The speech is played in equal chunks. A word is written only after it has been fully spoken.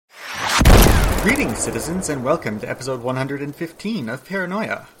Greetings, citizens, and welcome to episode 115 of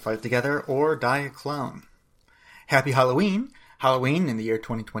Paranoia, Fight Together or Die a Clone. Happy Halloween! Halloween in the year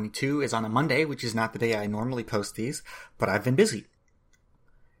 2022 is on a Monday, which is not the day I normally post these, but I've been busy.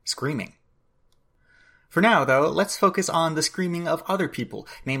 Screaming. For now, though, let's focus on the screaming of other people,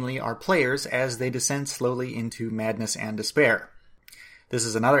 namely our players, as they descend slowly into madness and despair. This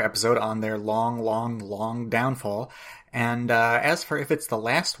is another episode on their long downfall, and as for if it's the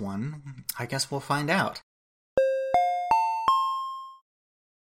last one, I guess we'll find out.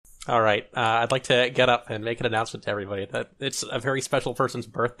 Alright, I'd like to get up and make an announcement to everybody that it's a very special person's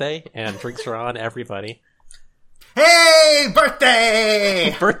birthday, and drinks are on everybody. Hey,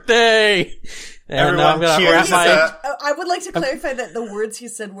 birthday! Birthday! And Everyone I'm gonna cheers. I would like to clarify that the words he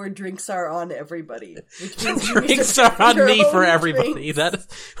said were "drinks are on everybody." Which means you need drinks to are on your me own for everybody.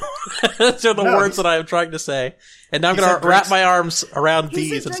 drinks. Those are the words that I'm trying to say. And now I'm going to wrap my arms around He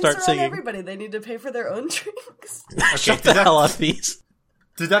these said and drinks start are on singing. everybody. They need to pay for their own drinks. Shut the hell up, these.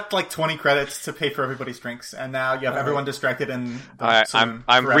 Deduct like 20 credits to pay for everybody's drinks, and now you have everyone distracted in the Alright, saloon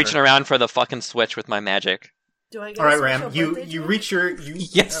I'm forever. reaching around for the fucking switch with my magic. Do I get Alright, a Ram, special you birthday drink? reach your...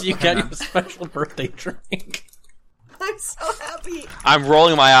 Yes, you hang get on. your special birthday drink. I'm so happy. I'm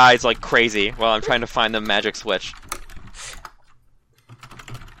rolling my eyes like crazy while I'm trying to find the magic switch.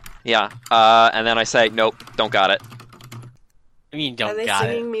 Yeah, and then I say, nope, don't got it. I mean, Are don't they got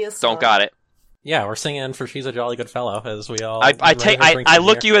singing it. me a song? Don't got it. Yeah, we're singing for She's a Jolly Good Fellow, as we all... I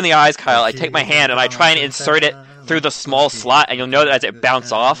look you in the eyes, Kyle. I take my hand and I try and insert it through the small slot, and you'll know that as it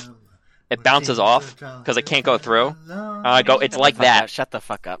bounces off, because it can't go through. I go, it's like that. Shut the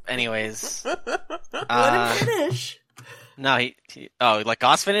fuck up. Anyways. Let him finish. No, oh, like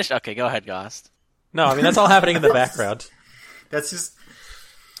Goss finished? Okay, go ahead, Goss. No, I mean, that's all happening in the background. That's just...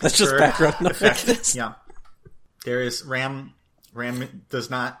 That's just for background effect. noise. Yeah. There is... Ram does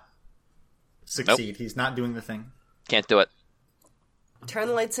not succeed. Nope. He's not doing the thing. Can't do it. Turn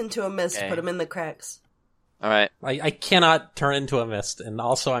the lights into a mist. Okay. Put them in the cracks. Alright. I cannot turn into a mist, and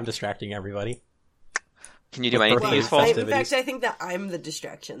also I'm distracting everybody. Can you do With anything birthday useful? In festivities. fact, I think that I'm the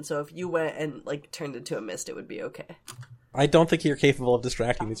distraction. So if you went and turned into a mist, it would be okay. I don't think you're capable of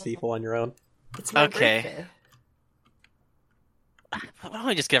distracting these people on your own. It's my Okay. birthday. Why don't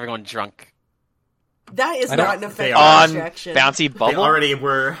we just get everyone drunk? That is I don't- not an effective On distraction. bouncy They bubble? already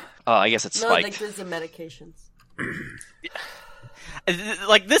were... Oh, I guess it's No, spiked. like there's the medications.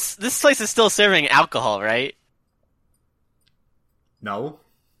 Like, this place is still serving alcohol, right? No.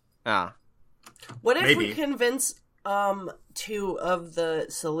 Ah. What if we Maybe. convince two of the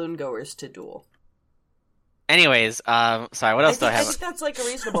saloon goers to duel? Anyways, sorry, what else do I I have? think that's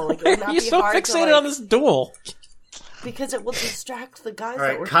reasonable. Like, it would not You're be so hard fixated to, on this duel. because it will distract the guys. that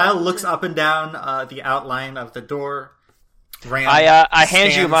Alright, we're Kyle trying looks to- up and down the outline of the door. Ram I hand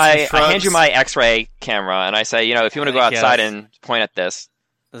you stands my and shrugs. X-ray camera, and I say, if you want to go outside and point at this,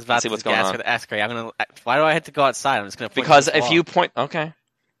 I was about see to what's going ask on. for the X-ray. Why do I have to go outside? I'm just gonna point because to this if wall. you point, okay,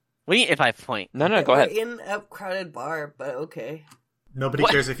 What do you mean if I point? no, go We're ahead. in a crowded bar, but okay. Nobody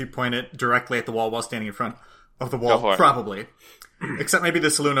What? cares if you point it directly at the wall while standing in front of the Go wall, for it. probably. Except maybe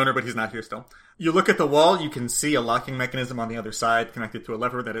the saloon owner, but he's not here still. You look at the wall, you can see a locking mechanism on the other side connected to a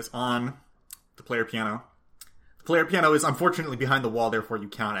lever that is on the player piano. The player piano is unfortunately behind the wall, therefore you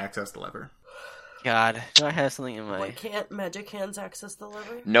cannot access the lever. God, do I have something in my... Why can't magic hands access the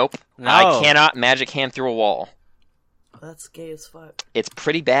lever? Nope, No. I cannot magic hand through a wall. That's gay as fuck. It's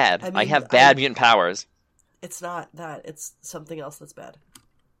pretty bad. I I mean, have bad I- mutant powers. It's not that. It's something else that's bad.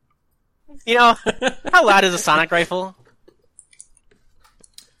 You know, how loud is a sonic rifle?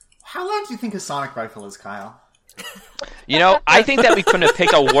 How long do you think a sonic rifle is, Kyle? I think that we couldn't have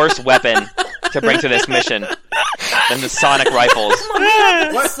picked a worse weapon to bring to this mission than the sonic rifles.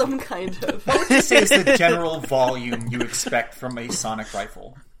 What? Some kind of. What would you say is the general volume you expect from a sonic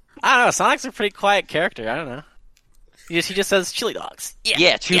rifle? I don't know, Sonic's a pretty quiet character, I don't know. He just says chili dogs.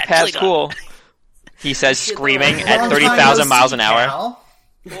 Yeah, two pads chili dog. cool. He says screaming Long at Long 30,000 time no miles see, an hour. Cal.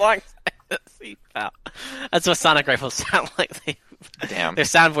 Long time. See, pal. That's what sonic rifles sound like. Damn. They're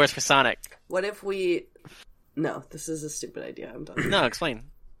soundboards for Sonic. What if we? No, this is a stupid idea. I'm done. No, explain.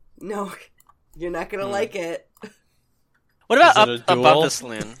 No, you're not gonna like it. What about Is it a above duel? the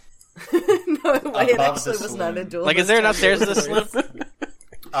saloon? No, it Above the actually was not a saloon. duel. Like, is this there an time. upstairs to the It was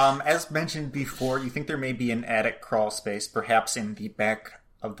saloon? As mentioned before, you think there may be an attic crawl space, perhaps in the back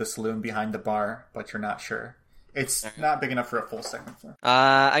of the saloon behind the bar, but you're not sure. It's not big enough for a full second floor.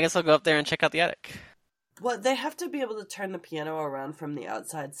 I guess I'll go up there and check out the attic. Well, they have to be able to turn the piano around from the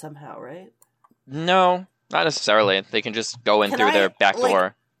outside somehow, right? No, not necessarily. They can just go in Can through I, their back like,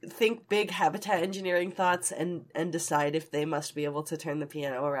 door. Think big habitat engineering thoughts and decide if they must be able to turn the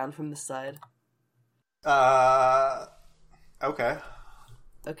piano around from the side. Okay.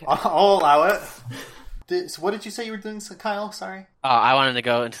 Okay. I'll allow it. So what did you say you were doing, Kyle? Sorry. Oh, I wanted to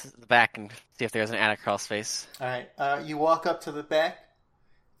go into the back and see if there was an attic crawl space. All right. You walk up to the back.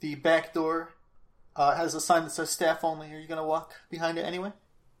 The back door has a sign that says staff only. Are you going to walk behind it anyway?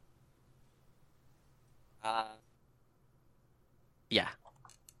 Yeah.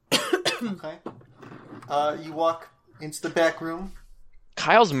 Okay. You walk into the back room.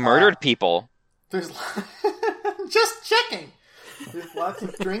 Kyle's murdered people. There's just checking. There's lots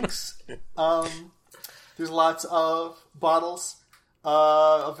of drinks. There's lots of bottles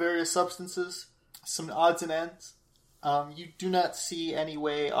of various substances. Some odds and ends. You do not see any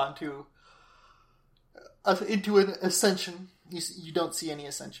way into an ascension. You don't see any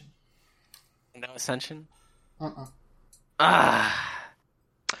ascension. No ascension? Uh-uh.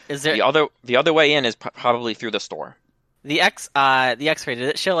 Is there The other way in is probably through the store. the X-ray? Did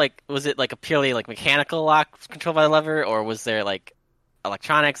it show was it a purely mechanical lock controlled by the lever, or was there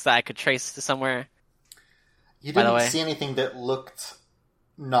electronics that I could trace to somewhere? You By the didn't way. see anything that looked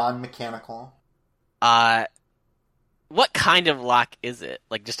non-mechanical. What kind of lock is it?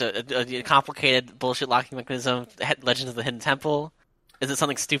 Just a complicated bullshit locking mechanism? Legends of the Hidden Temple? Is it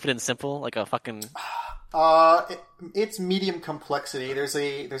something stupid and simple, like a fucking? It's medium complexity. There's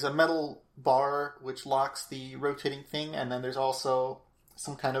a metal bar which locks the rotating thing, and then there's also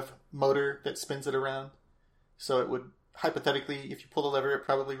some kind of motor that spins it around. So it would, hypothetically, if you pull the lever, it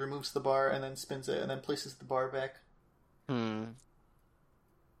probably removes the bar and then spins it and then places the bar back.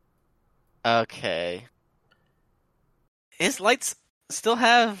 Okay. His lights still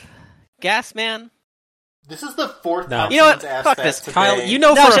have gas, man? This is the fourth No. time You know what? someone's asked Fuck that this. today. Kyle, you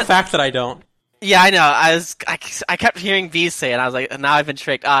know No, for a shut- fact that I don't. Yeah, I know. I kept hearing bees say it, and I was like, now I've been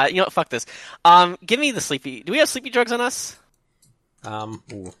tricked. You know what? Fuck this. Give me the sleepy. Do we have sleepy drugs on us?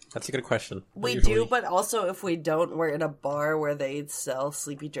 That's a good question. We Usually- do, but also if we don't, we're in a bar where they sell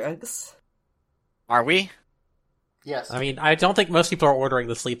sleepy drugs. Are we? Yes. I mean, I don't think most people are ordering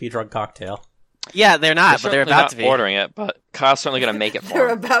the sleepy drug cocktail. Yeah, they're not, but they're certainly about not to be. ordering it, but Kyle's certainly going to make it for They're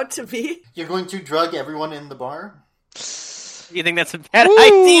him. about to be. You're going to drug everyone in the bar? You think that's a bad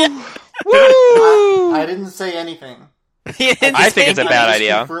idea? I didn't say anything. I think it's a bad I'm just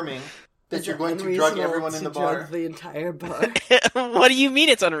idea. confirming that Is you're it going to drug unreasonable everyone in the to bar. drug the entire bar. What do you mean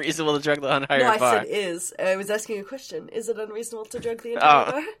it's unreasonable to drug the entire No, I bar? said is. I was asking a question. Is it unreasonable to drug the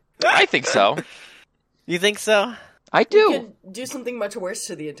entire bar? I think so. You think so? I You do. could do something much worse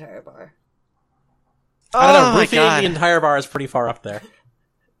to the entire bar. I don't know. Oh my Roofing God. the entire bar is pretty far up there.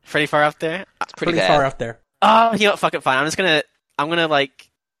 Pretty far up there? It's pretty Pretty bad. far up there. Oh, you know what? Fuck it, fine. I'm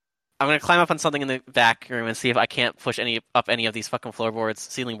gonna climb up on something in the back room and see if I can't push any of these fucking floorboards,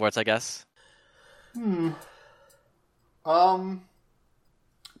 ceiling boards, I guess. Hmm.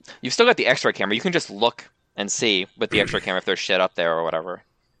 You've still got the X-ray camera. You can just look and see with the X-ray camera if there's shit up there or whatever.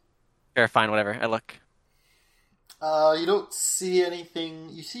 Sure, fine, whatever. I look. You don't see anything.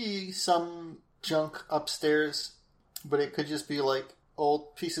 You see some junk upstairs, but it could just be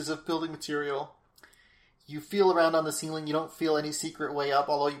old pieces of building material. You feel around on the ceiling. You don't feel any secret way up,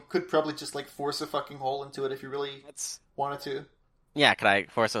 although you could probably just force a fucking hole into it if you really wanted to. Yeah, could I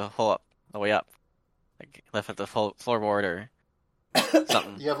force a hole up, a way up? Lift at the floorboard or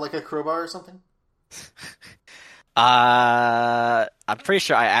something. You have a crowbar or something? I'm pretty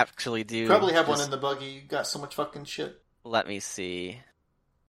sure I actually do. Probably have one just- in the buggy. You got so much fucking shit. Let me see. I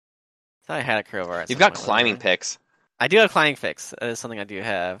thought I had a crowbar. At You've some got point, climbing whatever. picks. I do have climbing picks. That is something I do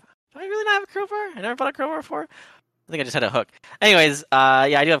have. Do I really not have a crowbar? I never bought a crowbar before. I think I just had a hook. Anyways,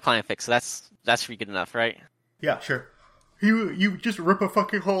 yeah, I do have climbing picks, so that's pretty good enough, right? Yeah, sure. You just rip a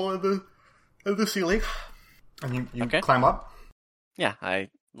fucking hole in the ceiling, and you Okay. climb up. Yeah, I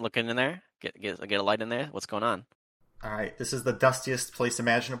look in there, get a light in there. What's going on? All right, this is the dustiest place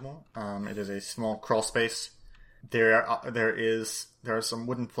imaginable. It is a small crawl space. There are some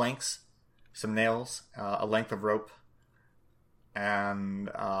wooden planks, some nails, a length of rope, and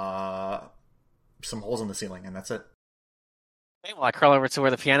some holes in the ceiling, and that's it. Okay, well, I crawl over to where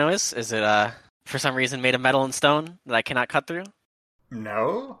the piano is. Is it for some reason made of metal and stone that I cannot cut through?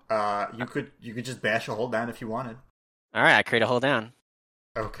 No, you could just bash a hole down if you wanted. All right, I create a hole down.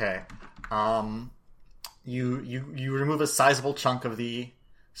 Okay. You remove a sizable chunk of the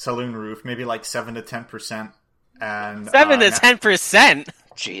saloon roof, maybe 7 to 10%, and 7 to 10%.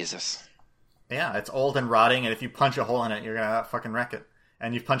 Jesus. Yeah, it's old and rotting, and if you punch a hole in it, you're gonna fucking wreck it.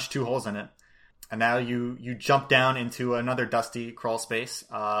 And you've punched 2 holes in it, and now you jump down into another dusty crawl space,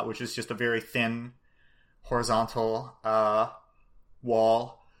 which is just a very thin horizontal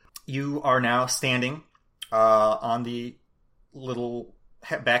wall. You are now standing on the little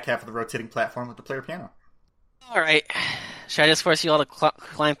back half of the rotating platform with the player piano. All right. Should I just force you all to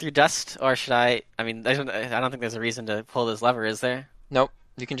climb through dust, or should I? I mean, I don't think there's a reason to pull this lever, is there? Nope.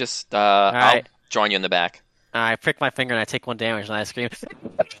 You can just. All I'll right. join you in the back. I prick my finger and I take 1 damage, and I scream,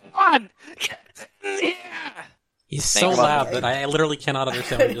 "On! Yeah!" He's so Thanks. loud that I literally cannot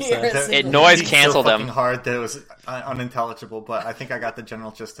understand what he just said. It noise It's canceled so fucking him. hard that it was unintelligible, but I think I got the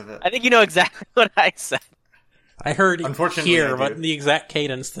general gist of it. I think you know exactly what I said. I heard Unfortunately, here, I but do. in the exact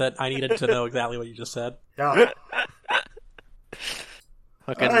cadence that I needed to know exactly what you just said. Yeah.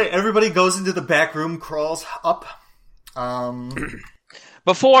 Fucking- All right, everybody goes into the back room, crawls up.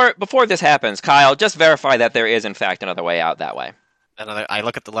 Before this happens, Kyle, just verify that there is in fact another way out that way. I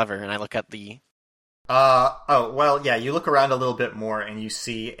look at the lever and I look at the. You look around a little bit more and you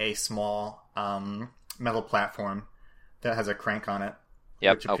see a small metal platform that has a crank on it.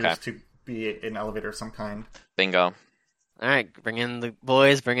 Yep, Which appears to be an elevator of some kind. Bingo. All right, bring in the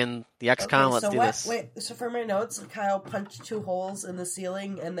boys, bring in the XCOM. Okay, Let's so do what? this. Wait, so for my notes, Kyle punched 2 holes in the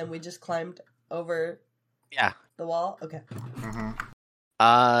ceiling, and then we just climbed over Yeah. the wall. Okay.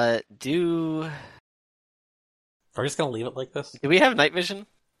 Do Are we just gonna leave it like this? we have night vision?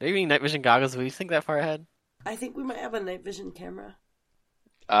 Maybe night vision goggles. Do we think that far ahead? I think we might have a night vision camera.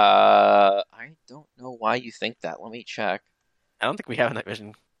 I don't know why you think that. Let me check. I don't think we have night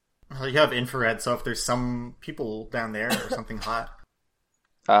vision. Well, you have infrared, so if there's some people down there or something hot.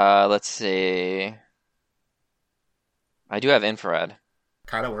 Let's see. I do have infrared.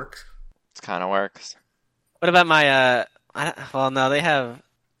 Kind of works. It kind of works. What about my no, they have.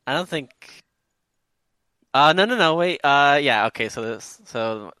 I don't think. No, wait. Yeah, okay. So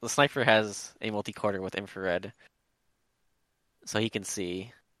the sniper has a multi-quarter with infrared, so he can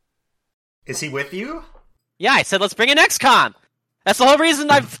see. Is he with you? Yeah, I said let's bring in XCOM. That's the whole reason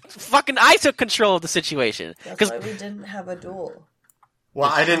I took control of the situation. That's why we didn't have a duel. Well,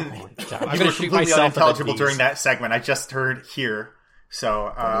 I didn't. I'm You gonna were shoot completely myself in the unintelligible knees. during that segment. I just heard here.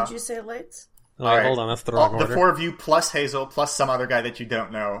 So, What did you say, Lights? Wait, all right. hold on, that's the wrong the order. 4 of you plus Hazel plus some other guy that you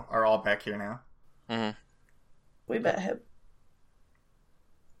don't know are all back here now. Mm-hmm. We met him.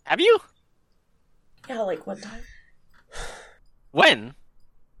 Have you? Yeah, like one time. When?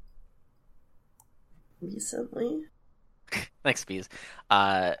 Recently. Thanks, Bees.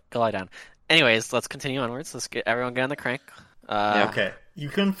 Go lie down. Anyways, let's continue onwards. Let's get everyone get on the crank. Okay. You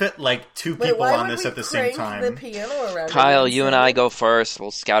can fit like 2 Wait, people why on would this we at the same crank time. the piano around? Kyle, it you and I go first.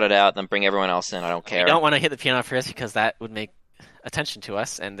 We'll scout it out, then bring everyone else in. I don't care. We don't want to hit the piano first because that would make attention to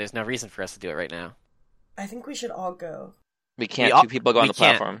us, and there's no reason for us to do it right now. I think we should all go. We can't. We all- 2 people go on we the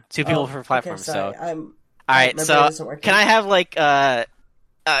can't. platform. 2 people Oh, per platform. Okay, sorry. So, I'm. all right. my So, brain isn't working. can I have like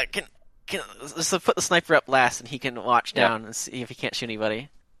can let's put the sniper up last, and he can watch Yep. down and see if he can't shoot anybody.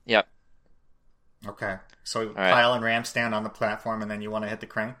 Yep. Okay. So right. Kyle and Ram stand on the platform, and then you want to hit the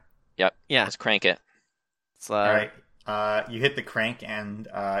crank. Yep. Yeah. Let's crank it. So, All right. You hit the crank, and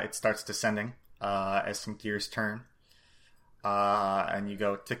it starts descending as some gears turn. And you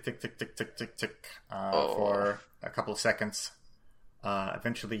go tick, tick, tick, tick, tick, tick, tick for a couple of seconds.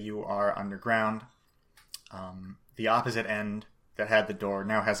 Eventually, you are underground. The opposite end that had the door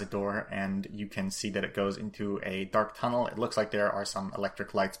now has a door, and you can see that it goes into a dark tunnel. It looks like there are some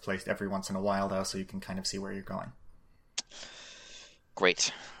electric lights placed every once in a while, though, so you can kind of see where you're going.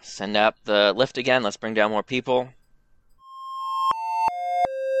 Great. Send out the lift again. Let's bring down more people.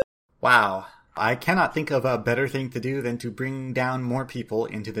 Wow. I cannot think of a better thing to do than to bring down more people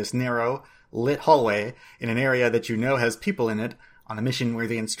into this narrow, lit hallway in an area that you know has people in it on a mission where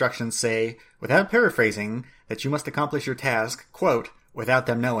the instructions say, without paraphrasing, that you must accomplish your task, quote, without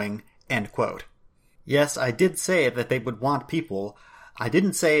them knowing, end quote. Yes, I did say that they would want people. I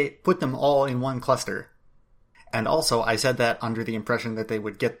didn't say put them all in one cluster. And also, I said that under the impression that they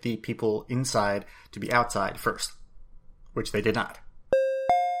would get the people inside to be outside first, which they did not.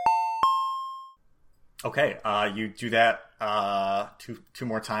 Okay, you do that two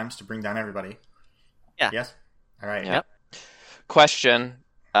more times to bring down everybody. Yeah. Yes? All right. Yep. Question.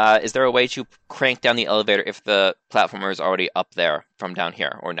 Is there a way to crank down the elevator if the platformer is already up there from down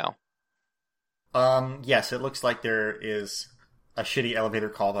here, or no? Yes, it looks like there is a shitty elevator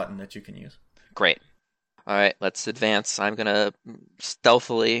call button that you can use. Great. All right, let's advance. I'm going to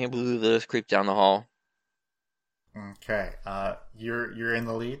stealthily creep down the hall. Okay, you're in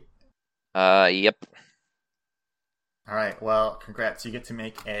the lead? Yep. All right, well, congrats. You get to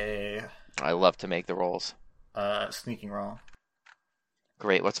make a I love to make the rolls. sneaking roll.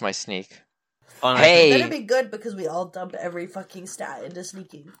 Great, what's my sneak? Oh, no, It Hey! better be good because we all dumped every fucking stat into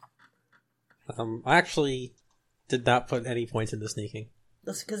sneaking. I actually did not put any points into sneaking.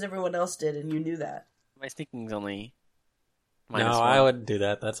 That's because everyone else did, and you knew that. my sneaking's only No, -1. I wouldn't do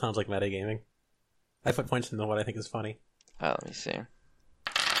that. That sounds like metagaming. I put points into what I think is funny. Let me see.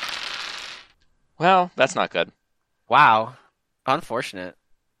 Well, that's not good. Wow. Unfortunate.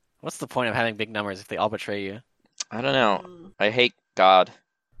 What's the point of having big numbers if they all betray you? I don't know. I hate God.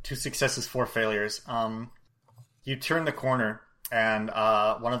 2 successes, 4 failures. You turn the corner, and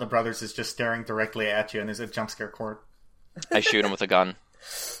one of the brothers is just staring directly at you, and there's a jump scare cord. I shoot him with a gun.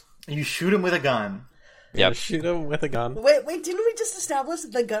 You shoot him with a gun. Yep. Shoot him with a gun. Wait, didn't we just establish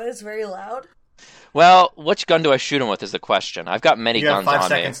that the gun is very loud? Well, which gun do I shoot him with is the question. I've got many You have guns on 5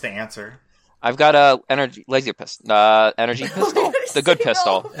 seconds me. to answer. I've got a energy pistol. Energy pistol? The good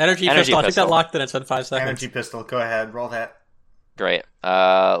pistol. Energy pistol. I think that locked in. It said 5 seconds. Energy pistol. Go ahead. Roll that. Great.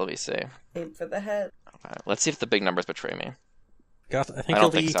 Let me see. Aim for the head. Okay, let's see if the big numbers betray me. Gus, I I think don't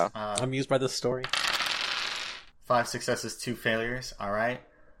you'll think be so. amused by this story. 5 successes, 2 failures. All right.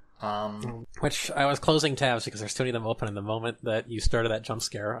 Which I was closing tabs because there's too many of them open. In the moment that you started that jump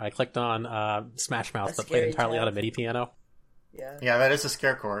scare, I clicked on Smash Mouth A that played scary entirely tab. on a MIDI piano. Yeah. Yeah, that is a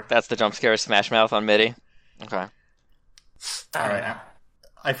scare cord. That's the jump scare Smash Mouth on MIDI. Okay. All right.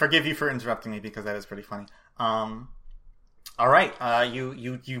 I forgive you for interrupting me because that is pretty funny. All right.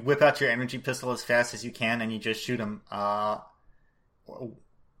 You whip out your energy pistol as fast as you can, and you just shoot him.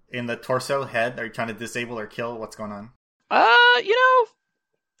 In the torso, head. Are you trying to disable or kill? What's going on?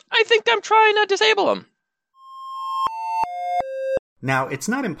 I think I'm trying to disable him. Now, it's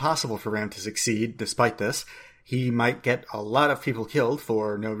not impossible for Ram to succeed despite this. He might get a lot of people killed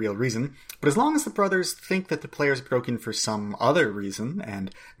for no real reason, but as long as the brothers think that the player's broken for some other reason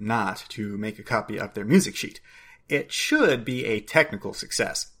and not to make a copy of their music sheet, it should be a technical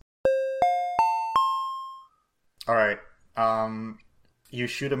success. Alright, you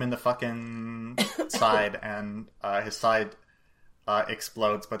shoot him in the fucking side, and his side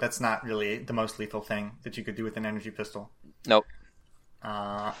explodes, but that's not really the most lethal thing that you could do with an energy pistol. Nope.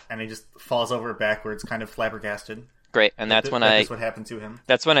 And he just falls over backwards, kind of flabbergasted. Great, and that's when That's what happened to him.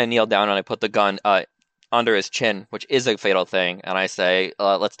 That's when I kneel down and I put the gun under his chin, which is a fatal thing, and I say,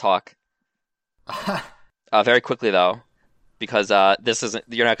 "Let's talk." Very quickly though, because this isn't.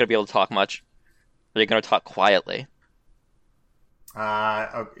 You're not going to be able to talk much. You're going to talk quietly.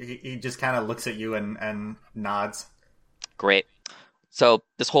 He just kind of looks at you and nods. Great. So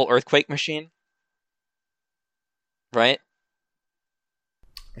this whole earthquake machine, right?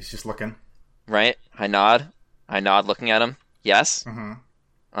 He's just looking. Right. I nod, looking at him. Yes.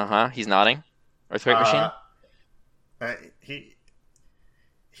 Mm-hmm. He's nodding. Earthquake machine.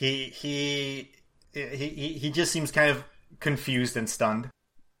 He just seems kind of confused and stunned.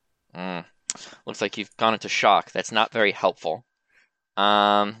 Looks like you've gone into shock. That's not very helpful. Before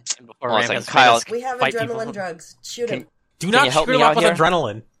Hold on a Ram second. has Kyle, made us We have fight adrenaline people. drugs. Shoot him. Do Can not you help shoot me him up out with here?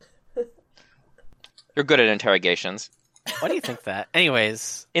 adrenaline. You're good at interrogations. Why do you think that?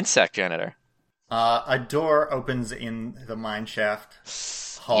 Anyways, Insect janitor. A door opens in the mine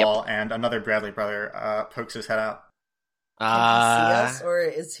shaft hall, and another Bradley brother pokes his head out. Can he see us, or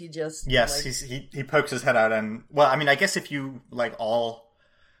is he just... Yes, like... he pokes his head out, and well, I mean, I guess if you all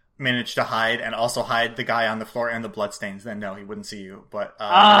manage to hide and also hide the guy on the floor and the bloodstains, then no, he wouldn't see you. But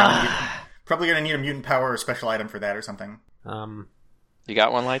probably gonna need a mutant power or special item for that or something. You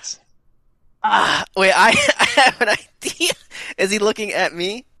got one, Lights? wait, I have an idea. Is he looking at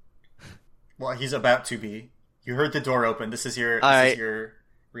me? Well, he's about to be. You heard the door open. This is your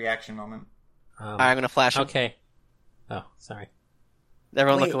reaction moment. Alright, I'm gonna flash him. Okay. Oh, sorry.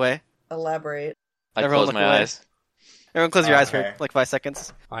 Everyone Wait. look away. Elaborate. I Everyone close look my away. eyes. Everyone close your eyes Okay. for like 5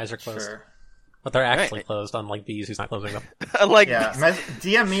 seconds. Eyes are closed. Sure. But they're actually Right. closed, unlike Bees, who's not closing them. like, Yeah,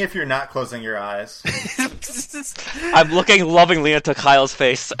 DM me if you're not closing your eyes. I'm looking lovingly into Kyle's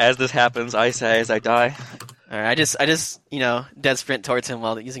face as this happens. I say as I die. Alright, I just dead sprint towards him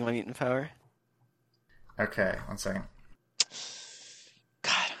while using my mutant power. Okay, 1 second.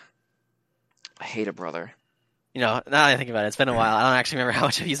 God, I hate a brother. Now that I think about it, it's been a while. I don't actually remember how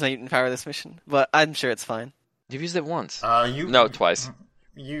much I've used my mutant power this mission, but I'm sure it's fine. You've used it once. No, twice.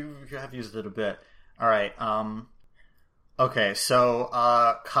 You have used it a bit. All right. Okay, so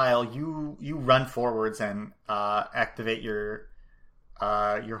Kyle, you run forwards and activate your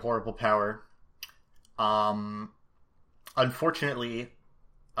horrible power. Unfortunately,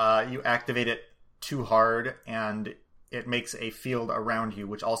 you activate it too hard, and it makes a field around you,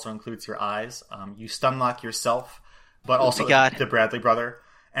 which also includes your eyes. You stun lock yourself, but also the Bradley brother.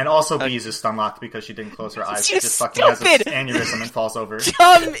 And also Bees is stun locked because she didn't close her eyes. She just fucking has an aneurysm and falls over.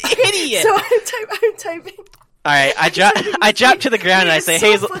 Dumb idiot! So I'm typing. Alright, I drop to the ground and I say, so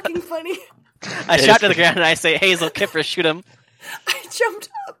Hazel... fucking funny. I drop to the ground and I say, Hazel, Kipper, shoot him. I jumped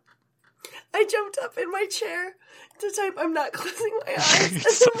up in my chair to type, I'm not closing my eyes, and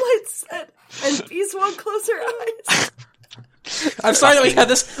then Lights said, and Bees won't close her eyes. I'm sorry that we had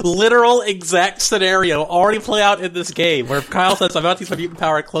this literal exact scenario already play out in this game, where Kyle says, I'm about to use my mutant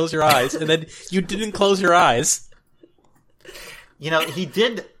power, close your eyes, and then you didn't close your eyes. You know, he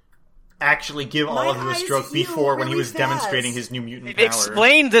did actually give all of you a stroke before when he was fast. demonstrating his new mutant power.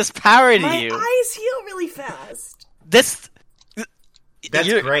 Explain this power to My you. eyes heal really fast. This...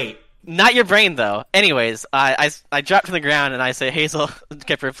 That's great. Not your brain, though. Anyways, I drop to the ground and I say, Hazel,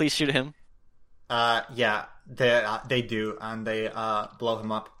 Kipper, please shoot him. Yeah, they do, and they blow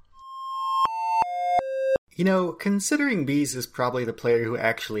him up. You know, considering Bees is probably the player who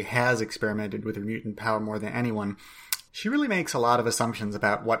actually has experimented with her mutant power more than anyone, she really makes a lot of assumptions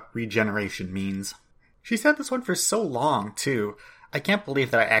about what regeneration means. She's had this one for so long, too. I can't believe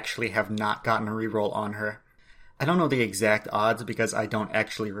that I actually have not gotten a reroll on her. I don't know the exact odds because I don't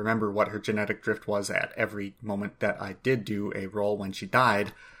actually remember what her genetic drift was at every moment that I did do a roll when she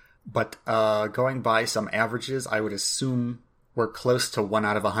died, but going by some averages, I would assume we're close to 1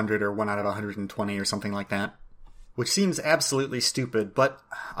 out of 100 or 1 out of 120 or something like that, which seems absolutely stupid, but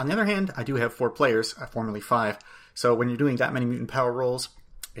on the other hand, I do have 4 players, formerly 5, so when you're doing that many mutant power rolls,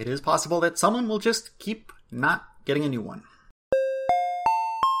 it is possible that someone will just keep not getting a new one.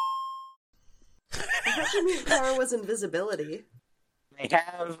 I thought your mutant power was invisibility. I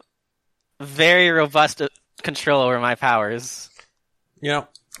have very robust control over my powers. You know,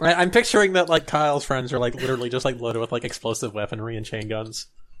 I'm picturing that, like, Kyle's friends are, like, literally just, like, loaded with, like, explosive weaponry and chain guns.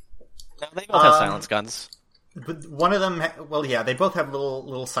 No, they both have silence guns. But one of them, they both have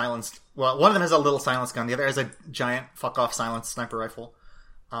little silenced. Well, one of them has a little silenced gun. The other has a giant fuck-off silenced sniper rifle.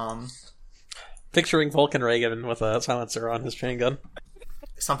 Picturing Vulcan Reagan with a silencer on his chain gun.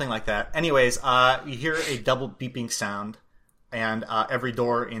 Something like that. Anyways, you hear a double beeping sound, and every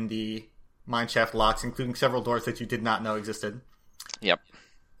door in the mineshaft locks, including several doors that you did not know existed. Yep.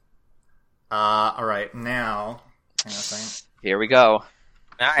 Alright, now... Hang on a second. Here we go.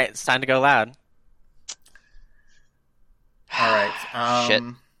 Alright, it's time to go loud. Alright, Shit.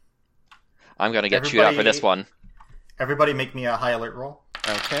 I'm gonna get chewed out for this one. Everybody make me a high alert roll.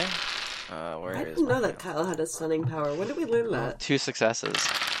 Okay. I didn't know that Kyle had a stunning power. When did we learn that? 2 successes.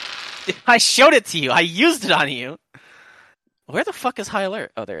 I showed it to you. I used it on you. Where the fuck is high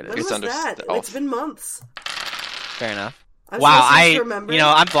alert? Oh, there it is. When It's was under that? stealth. It's been months. Fair enough. I'm Wow, so supposed to remember.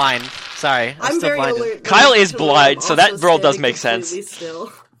 I'm blind. Sorry, I'm still very blinded. alert. Kyle is Until blind, I'm so that also roll does standing make sense. completely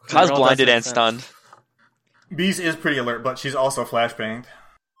Still. Kyle's Roll blinded doesn't and make stunned. Bees is pretty alert, but she's also flashbanged.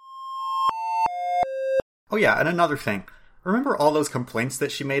 Oh yeah, and another thing. Remember all those complaints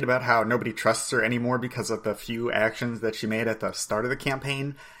that she made about how nobody trusts her anymore because of the few actions that she made at the start of the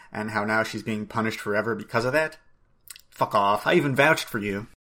campaign, and how now she's being punished forever because of that? Fuck off. I even vouched for you.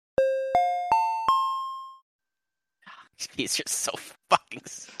 Jeez, you're so fucking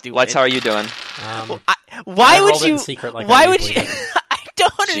stupid. Lights, how are you doing? Why I would rolled it you? in secret like Why I would usually you? do. I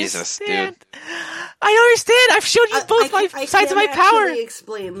don't Jesus, understand. dude. I don't understand. I've showed you both my sides of my can't power. actually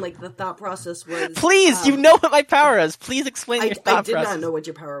explain like the thought process was. Please, you know what my power is. Please explain your I thought did process. not know what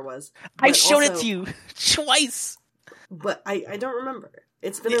your power was. I but showed it also- to you twice. But I don't remember.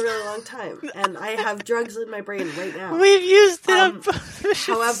 It's been a really long time, and I have drugs in my brain right now. We've used it on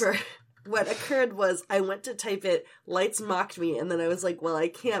However, what occurred was I went to type it, Lights mocked me, and then I was like, well, I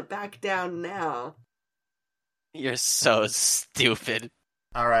can't back down now. You're so stupid.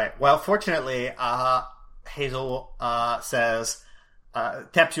 Alright, well, fortunately, Hazel says,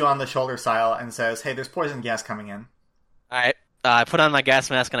 taps you on the shoulder, Sile, and says, hey, there's poison gas coming in. Alright, I put on my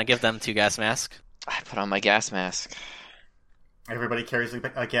gas mask and I give them 2 gas masks. I put on my gas mask. Everybody carries a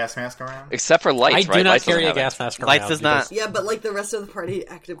gas mask around? Except for Lights, I right? do not Lights doesn't carry a have it. gas mask around. Lights does not. because Yeah, but like the rest of the party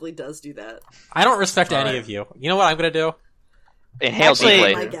actively does do that. I don't respect All any right. of you. You know what I'm gonna do? Inhale Actually-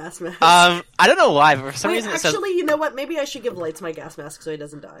 deeply. My gas mask. I don't know why, but for some Wait, reason it says... actually, you know what? Maybe I should give Lights my gas mask so he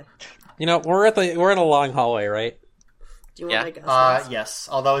doesn't die. You know, we're in a long hallway, right? Do you want Yeah. my gas mask? Yes.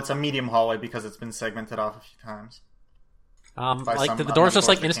 Although it's a medium hallway because it's been segmented off a few times. By Like, some did the doors just doors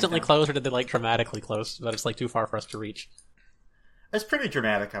like that came instantly down. close, or did they like dramatically close so that it's like too far for us to reach? It's pretty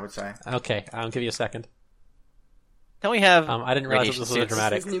dramatic, I would say. Okay, I'll give you a second. Don't we have... I didn't realize that this was a radiation suits?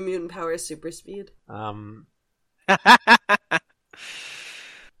 dramatic. His new mutant power is super speed. Oh,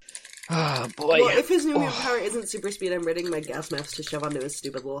 boy. Well, if his new mutant power isn't super speed, I'm readying my gas mask to shove onto his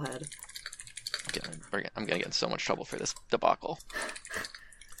stupid little head. I'm gonna get in so much trouble for this debacle.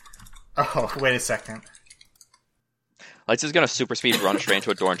 Oh, wait a second. Lights is gonna super speed run straight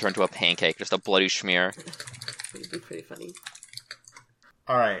into a door and turn into a pancake, just a bloody schmear. It'd be pretty funny.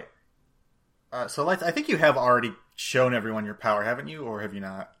 Alright. So, Lights, I think you have already shown everyone your power, haven't you? Or have you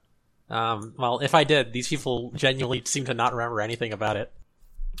not? Well, if I did, these people genuinely seem to not remember anything about it.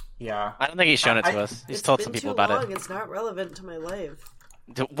 Yeah. I don't think he's shown it to us. He's told some people about it. It's not relevant to my life.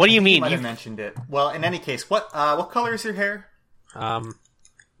 What do you mean? You might have mentioned it. Well, in any case, what color is your hair? I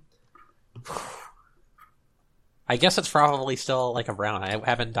guess it's probably still like a brown. I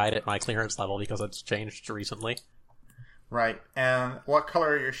haven't dyed it my clearance level because it's changed recently. Right. And what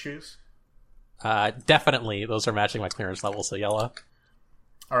color are your shoes? Definitely, those are matching my clearance level, so yellow.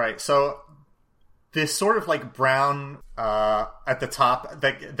 All right. So this sort of like brown at the top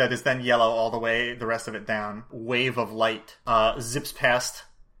that is then yellow all the way, the rest of it down, wave of light zips past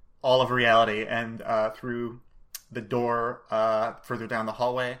all of reality and through the door further down the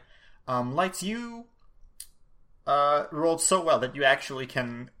hallway. Lights, you rolled so well that you actually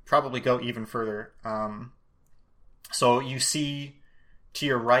can probably go even further. So you see to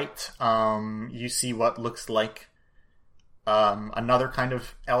your right, you see what looks like another kind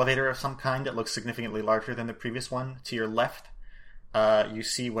of elevator of some kind that looks significantly larger than the previous one. To your left, you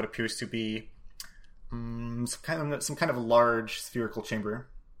see what appears to be some kind of large spherical chamber.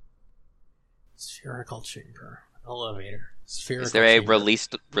 Spherical chamber. Elevator. Spherical Is there a chamber.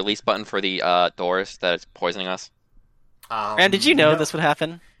 release button for the doors that is poisoning us? And did you know this would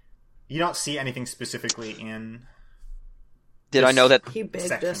happen? You don't see anything specifically in. Did I know that He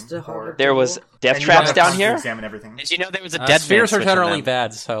begged us to hold there was death and you traps don't have down time to here? examine everything. Did you know there was a dead man spheres are switch in generally them?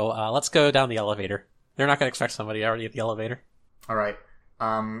 bad, so let's go down the elevator. They're not going to expect somebody already at the elevator. All right.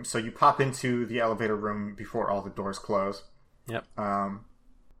 So you pop into the elevator room before all the doors close. Yep.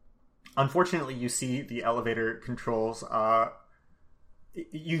 Unfortunately, you see the elevator controls.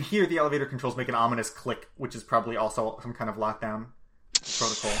 You hear the elevator controls make an ominous click, which is probably also some kind of lockdown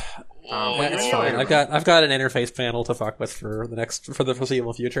protocol. But That's you're fine. in the I've elevator. got an interface panel to fuck with for the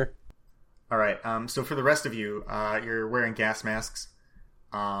foreseeable future. All right. So for the rest of you, you're wearing gas masks.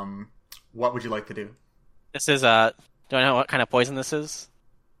 What would you like to do? This is do I know what kind of poison this is?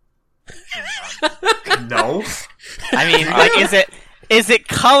 No. I mean, like, is it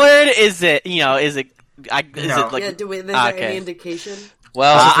colored? Is it is it? Is No. it like? Yeah, is there okay. any indication?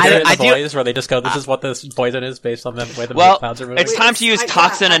 Well, I do- boys where they just go, this is what this poison is based on the way the well, clouds are moving. it's time to use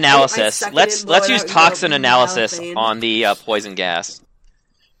toxin analysis. suck it Let's in, blow it use out, and toxin go, analysis halothane. on the poison gas.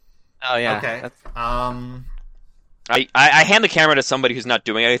 Oh yeah. Okay. I hand the camera to somebody who's not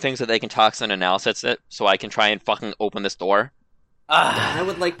doing anything so they can toxin analysis it, so I can try and fucking open this door. I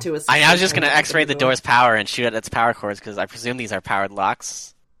would like to. I was just gonna X-ray the door's power and shoot at its power cords because I presume these are powered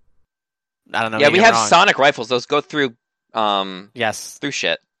locks. I don't know. Yeah, maybe we I'm have wrong. sonic rifles. Those go through Yes, through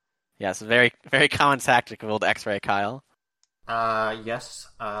shit. yes, very very common tactic of old X-ray Kyle. Yes.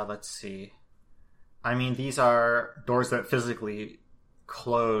 Let's see. I mean, these are doors that physically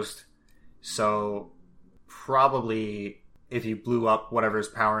closed, so probably if you blew up whatever's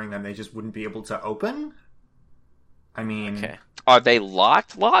powering them, they just wouldn't be able to open. I mean, Okay. Are they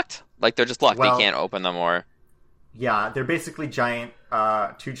locked? Locked? Like they're just locked. Well- They can't open them, or yeah, they're basically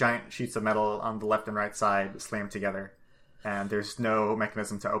two giant sheets of metal on the left and right side slammed together, and there's no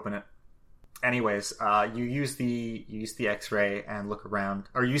mechanism to open it. Anyways, you use the X-ray and look around,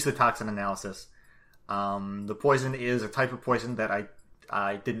 or use the toxin analysis. The poison is a type of poison that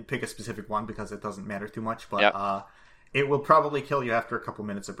I didn't pick a specific one because it doesn't matter too much, but Yep. It will probably kill you after a couple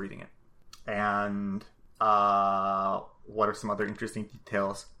minutes of breathing it. And what are some other interesting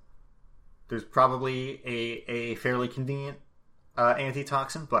details? There's probably a fairly convenient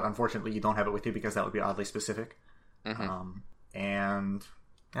antitoxin, but unfortunately you don't have it with you because that would be oddly specific. Mhm. And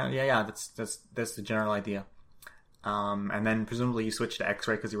yeah, that's the general idea. And then presumably you switch to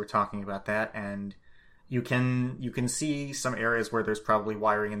X-ray because you were talking about that, and you can see some areas where there's probably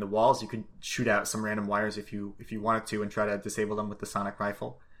wiring in the walls. You could shoot out some random wires if you wanted to and try to disable them with the sonic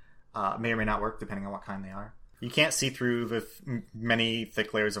rifle. May or may not work depending on what kind they are. You can't see through the many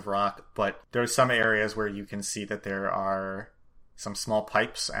thick layers of rock, but there are some areas where you can see that there are some small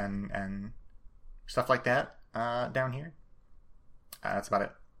pipes and stuff like that down here. That's about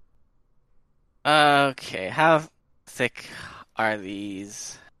it. Okay. How thick are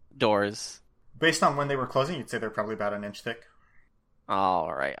these doors? Based on when they were closing, you'd say they're probably about an inch thick.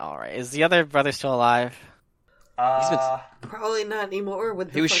 All right. Is the other brother still alive? Probably not anymore. With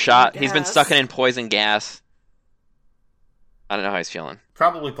the he was fucking shot. He's been gas. sucking in poison gas. I don't know how he's feeling.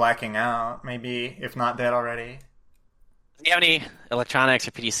 Probably blacking out, maybe, if not dead already. Do you have any electronics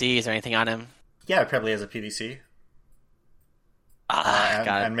or PDCs or anything on him? Yeah, it probably has a PDC. Got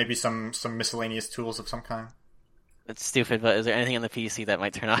it. And maybe some miscellaneous tools of some kind. It's stupid, but is there anything on the PDC that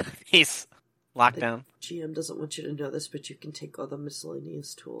might turn on these lockdown? GM doesn't want you to know this, but you can take all the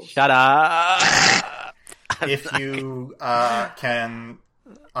miscellaneous tools. Shut up! If you can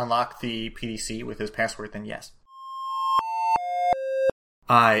unlock the PDC with his password, then yes.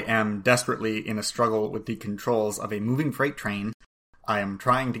 I am desperately in a struggle with the controls of a moving freight train. I am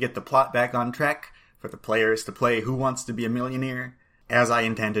trying to get the plot back on track for the players to play Who Wants to Be a Millionaire, as I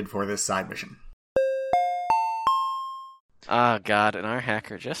intended for this side mission. Oh god, and our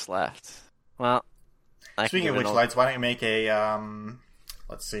hacker just left. Well, Speaking of which, Lights, why don't you make a,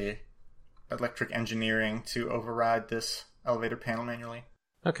 let's see, electric engineering to override this elevator panel manually?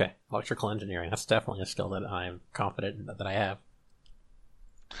 Okay, electrical engineering. That's definitely a skill that I'm confident that I have.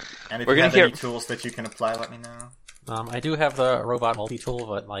 And if you have any tools that you can apply, let me know. I do have the robot multi-tool,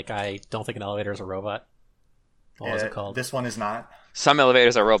 but I don't think an elevator is a robot. What was it called? This one is not. Some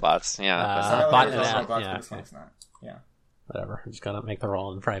elevators are robots, yeah. Some elevators are robots, but this one's not. Yeah. Whatever. I'm just gotta make the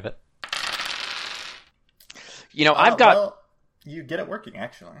roll in private. I've got... Well, you get it working,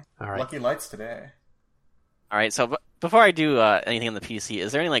 actually. All right. Lucky Lights today. Alright, so before I do anything on the PC,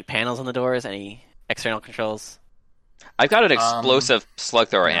 is there any panels on the doors? Any external controls? I've got an explosive slug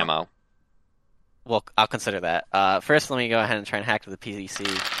thrower ammo. Well, I'll consider that. First, let me go ahead and try and hack to the PDC.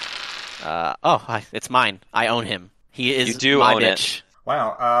 It's mine. I own him. He is you do my own bitch. It.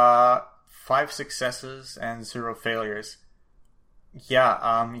 Wow. 5 successes and 0 failures.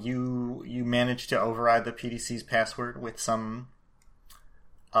 Yeah, you managed to override the PDC's password with some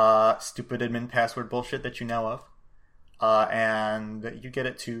stupid admin password bullshit that you know of. And you get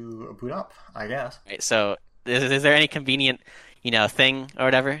it to boot up, I guess. Right, so, is there any convenient, thing or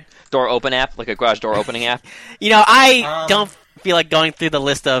whatever? Door open app, like a garage door opening app? I don't feel like going through the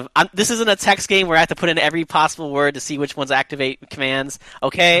list of... this isn't a text game where I have to put in every possible word to see which ones activate commands,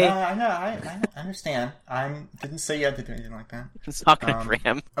 okay? I know, I understand. I didn't say you had to do anything like that. It's not going to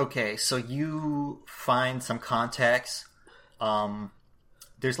ram. Okay, so you find some contacts.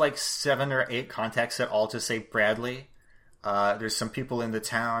 There's 7 or 8 contacts that all just say Bradley. There's some people in the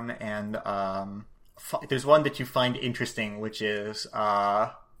town, and there's one that you find interesting, which is,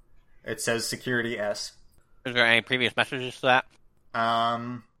 it says Security S. Is there any previous messages to that?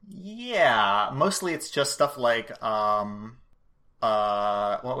 Yeah. Mostly it's just stuff like, what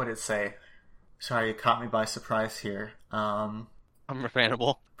would it say? Sorry, you caught me by surprise here.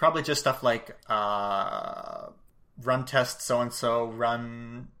 Understandable. Probably just stuff like, run test so-and-so,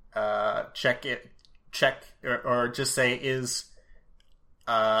 run, check, or just say, is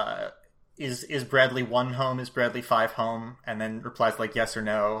Bradley 1 home? Is Bradley 5 home? And then replies like yes or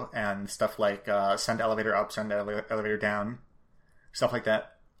no, and stuff like send elevator up, send elevator down, stuff like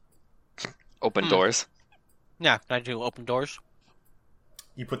that. Open doors. Yeah, can I do open doors?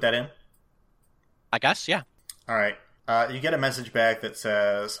 You put that in? I guess, yeah. Alright. You get a message back that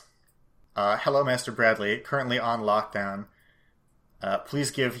says, hello, Master Bradley, currently on lockdown.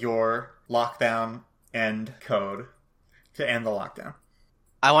 Please give your lockdown end code to end the lockdown.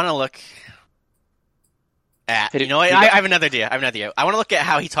 I want to look at... I have another idea. I want to look at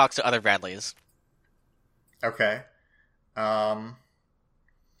how he talks to other Bradleys. Okay.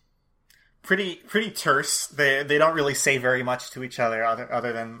 Pretty terse. They don't really say very much to each other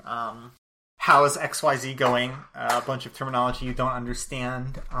other than how is XYZ going? A bunch of terminology you don't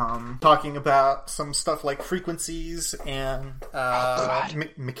understand. Talking about some stuff like frequencies and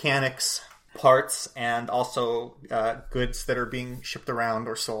mechanics, parts, and also goods that are being shipped around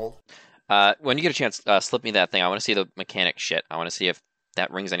or sold. When you get a chance, slip me that thing. I want to see the mechanic shit. I want to see if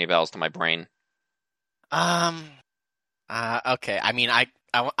that rings any bells to my brain. Okay. I mean, I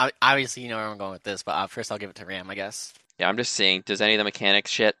obviously you know where I'm going with this, but first I'll give it to Ram, I guess. Yeah, I'm just saying, does any of the mechanic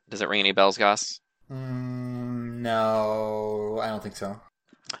shit, does it ring any bells, Goss? No, I don't think so.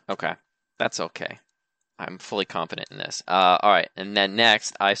 Okay. That's okay. I'm fully confident in this. Alright, and then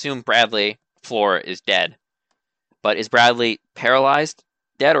next, I assume Bradley Floor is dead. But is Bradley paralyzed,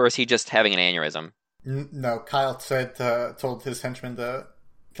 dead, or is he just having an aneurysm? No, Kyle told his henchman to...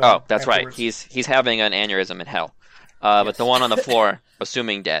 Oh, that's afterwards. Right. He's having an aneurysm in hell. Yes. But the one on the floor,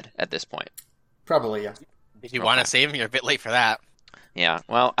 assuming dead at this point. Probably, yeah. If you want to save him, you're a bit late for that. Yeah,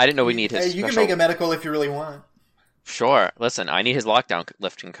 well, I didn't know we need his You can make a medical if you really want. Sure. Listen, I need his lockdown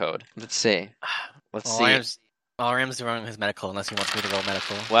lifting code. Let's see. Ram's running his medical unless he wants me to roll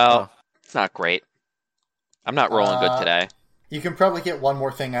medical. Well, It's not great. I'm not rolling good today. You can probably get one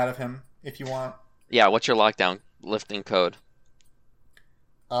more thing out of him if you want. Yeah, what's your lockdown lifting code?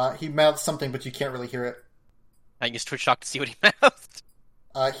 He mouths something, but you can't really hear it. I use Twitch Talk to see what he mouthed.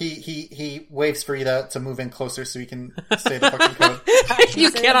 He waves for you to move in closer so he can say the fucking code.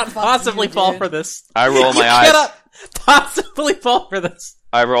 You cannot possibly fall for this. I roll my eyes. You cannot possibly fall for this.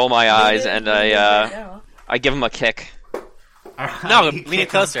 I roll my eyes and I give him a kick. No, lean it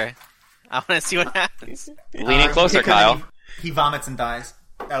closer. I want to see what happens. Leaning closer, Kyle. He vomits and dies.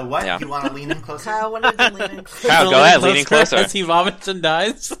 What? Yeah. You want to lean in closer? Kyle wanted to lean in. Kyle, go ahead, leaning closer. As he vomits and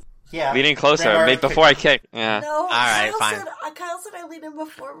dies. Yeah. Leaning closer, Ram maybe before I kick. Yeah. No, right, fine. Kyle said I lean in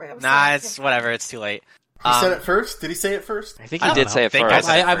before Ram. Nah, it's whatever. It's too late. He said it first? Did he say it first? I think I he don't did know. say it Think I first.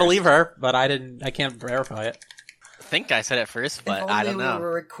 said it I first. believe her, but I can't verify it. I think I said it first, but I don't We know.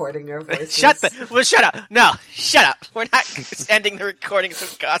 were recording our voices. Shut up! No, shut up! We're not sending the recording so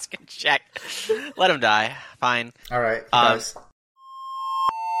Goss can check. Let him die. Fine. Alright, guys.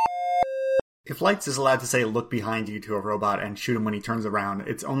 If Lights is allowed to say look behind you to a robot and shoot him when he turns around,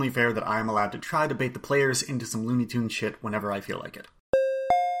 it's only fair that I am allowed to try to bait the players into some Looney Tunes shit whenever I feel like it.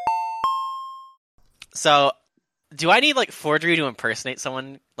 So, do I need like forgery to impersonate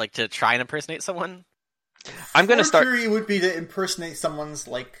someone? Like to try and impersonate someone? I'm going to start. Forgery would be to impersonate someone's,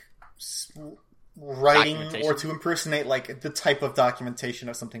 like, writing, Documentation. or to impersonate, like, the type of documentation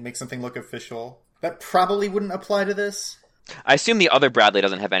of something, make something look official. That probably wouldn't apply to this. I assume the other Bradley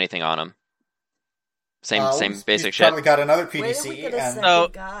doesn't have anything on him. Same basic he's shit. probably got another Wait till we PDC, get a and... second So,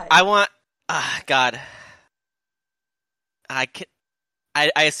 guy. I want. God. I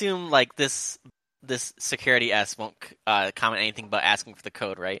assume like this security S won't comment anything but asking for the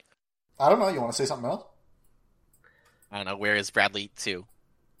code, right? I don't know, you want to say something else? I don't know. Where is Bradley 2?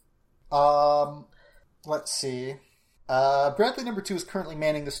 Let's see. Bradley number 2 is currently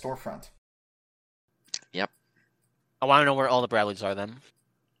manning the storefront. Yep. I want to know where all the Bradleys are. Then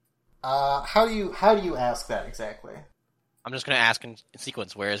How do you ask that exactly? I'm just gonna ask in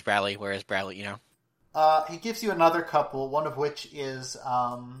sequence. Where is Bradley? Where is Bradley? You know. He gives you another couple, one of which is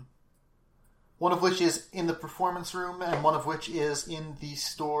in the performance room, and one of which is in the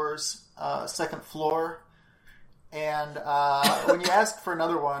store's second floor. And when you ask for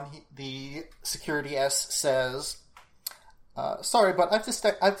another one, the security S says, sorry, but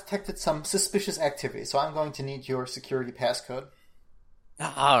I've detected some suspicious activity, so I'm going to need your security passcode.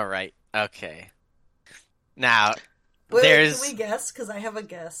 All right. Okay. Now, Wait, there's can we guess? Because I have a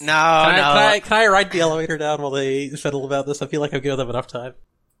guess. no. Can I ride the elevator down while they fiddle about this? I feel like I've given them enough time.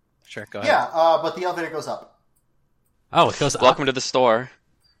 Sure. Go ahead. Yeah, but the elevator goes up. Oh, it goes up. Welcome to the store.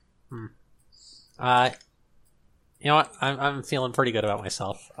 You know what? I'm feeling pretty good about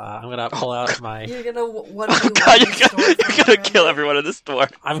myself. I'm gonna pull out my. You're gonna Oh god, you're gonna kill everyone in the store.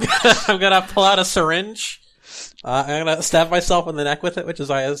 I'm gonna pull out a syringe. I'm gonna stab myself in the neck with it, which is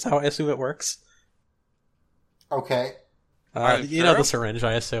how I assume it works. Okay. You know the syringe,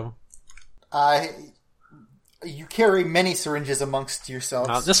 I assume. You carry many syringes amongst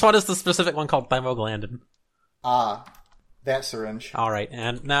yourselves. This one is the specific one called thymoglandin. That syringe. Alright,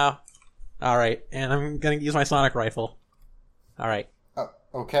 and I'm gonna use my sonic rifle. Alright.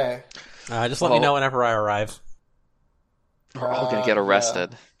 Okay. Just let me know whenever I arrive. We're all gonna get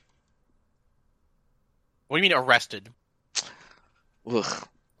arrested. What do you mean arrested? Ugh.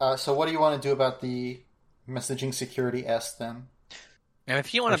 So what do you want to do about the messaging security S then? And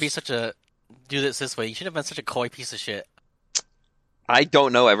if you want to be such a do this way, you should have been such a coy piece of shit. I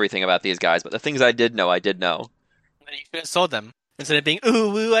don't know everything about these guys, but the things I did know, I did know. And you should have sold them instead of being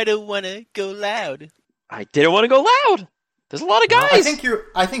ooh, I don't want to go loud. I didn't want to go loud. There's a lot of guys.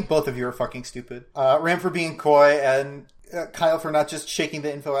 I think both of you are fucking stupid. Ram for being coy, and Kyle for not just shaking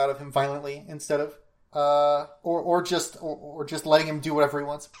the info out of him violently instead of or just letting him do whatever he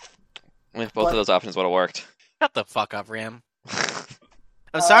wants. If both of those options would have worked. Shut the fuck up, Ram.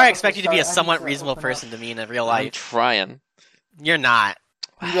 I'm sorry I expect you to be a sorry, I somewhat need to reasonable open person to me in real I'm life. trying. You're not.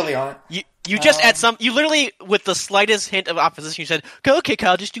 You really aren't. You just you literally, with the slightest hint of opposition, you said, okay,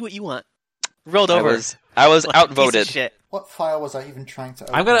 Kyle, just do what you want. Rolled over. I was Like a piece of outvoted. shit. What file was I even trying to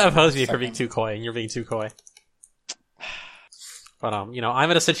open? I'm gonna oppose you for Second. being too coy, and you're being too coy. But I'm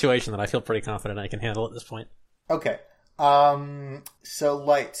in a situation that I feel pretty confident I can handle at this point. Okay. So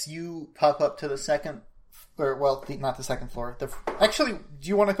Lights, you pop up to the second, not the second floor. Actually, do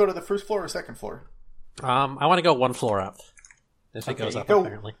you want to go to the first floor or second floor? I want to go one floor up. If it Okay, goes you up, go-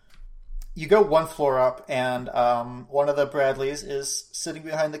 apparently. You go one floor up, and one of the Bradleys is sitting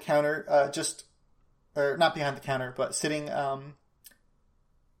behind the counter, or not behind the counter, but sitting,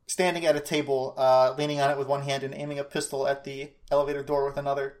 standing at a table, leaning on it with one hand and aiming a pistol at the elevator door with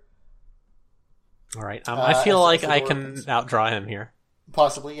another. All right. I feel as like the I door can opens. outdraw him here.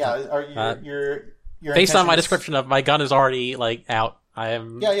 Possibly, yeah. Your Based on my intention is- description of my gun is already out. I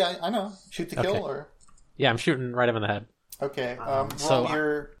am. Yeah, I know. Shoot to kill, Okay. or Yeah, I'm shooting right him in the head. okay. so- Roll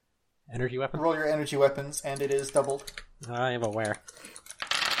your Energy weapon. energy weapons, and it is doubled. I am aware.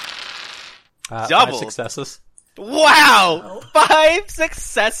 Double? 5 successes. Wow! 5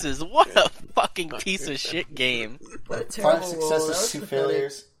 successes! What a fucking piece of shit game. What a terrible 5 roll. That successes, was 2 pathetic.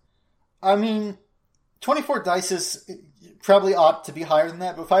 failures. I mean, 24 dice is probably ought to be higher than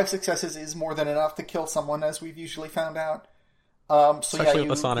that, but 5 successes is more than enough to kill someone, as we've usually found out. Especially with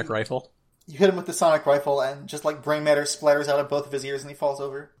the sonic rifle. You hit him with the sonic rifle, and just like brain matter splatters out of both of his ears, and he falls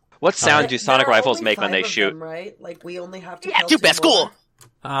over. What sound do sonic There are rifles only make when 5 they of shoot? them, right? Like, we only have to Yeah, kill too 2 bad. more.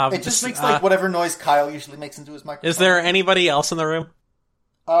 Cool. It just makes like whatever noise Kyle usually makes into his microphone. Is there anybody else in the room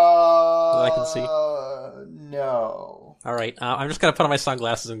that I can see? No. All right, I'm just gonna put on my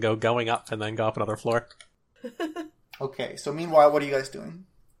sunglasses and going up, and then go up another floor. Okay, so meanwhile, what are you guys doing?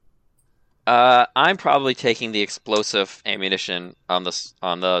 I'm probably taking the explosive ammunition on the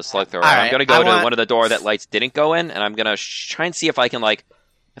slug thrower. All I'm right, gonna go to want- one of the door that lights didn't go in, and I'm gonna try and see if I can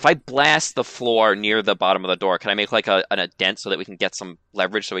if I blast the floor near the bottom of the door, can I make like a dent so that we can get some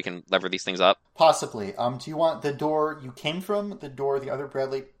leverage so we can lever these things up? Possibly. Do you want the door you came from, the door the other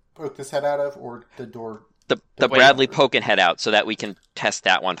Bradley poked his head out of, or the door... The Bradley poke and head out so that we can test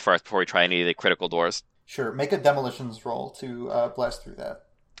that one first before we try any of the critical doors. Sure, make a demolitions roll to blast through that.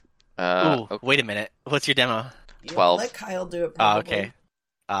 Ooh, wait a minute. What's your demo? 12. Let Kyle do it, Oh, probably. okay.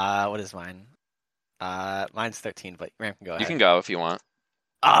 What is mine? Mine's 13, but Ram can go ahead. You can go if you want.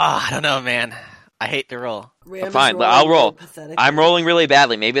 I don't know, man. I hate to roll. Ram is Fine, rolling I'll roll. pathetically. I'm rolling really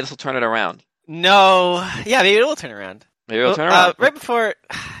badly. Maybe this will turn it around. No. Yeah, maybe it will turn around. Maybe it'll turn around. Right before...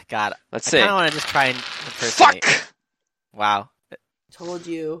 God. Let's I see. kind of want to just try and impersonate. Fuck! Wow. Told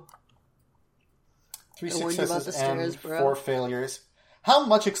you. 3 I warned you about successes the and stairs, bro. 4 failures. How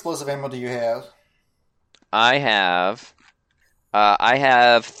much explosive ammo do you have? I have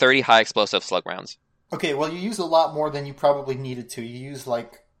 30 high explosive slug rounds. Okay, well, you use a lot more than you probably needed to. You use, 15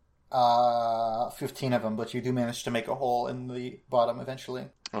 of them, but you do manage to make a hole in the bottom eventually.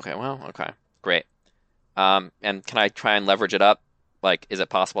 Okay, great. And can I try and leverage it up? Is it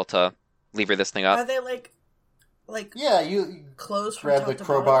possible to lever this thing Are up? they like Yeah, you closed from grab top the to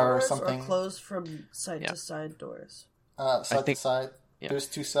crowbar bottom or doors, something. or closed from side Yeah. to side doors? side think- to side. yeah. There's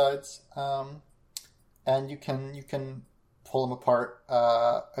 2 sides, and you can pull them apart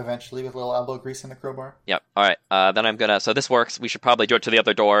eventually with a little elbow grease in the crowbar. Yep. All right. Then I'm gonna. So this works. We should probably do it to the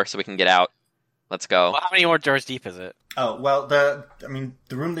other door so we can get out. Let's go. Well, how many more doors deep is it? Oh well, the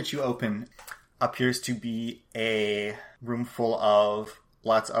room that you open appears to be a room full of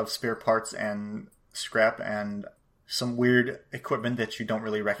lots of spare parts and scrap and some weird equipment that you don't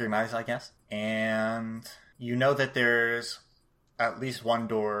really recognize, I guess. And you know that there's at least one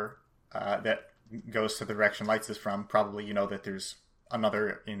door that goes to the direction lights is from. Probably you know that there's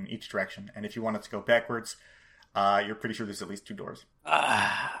another in each direction. And if you wanted to go backwards, you're pretty sure there's at least 2 doors.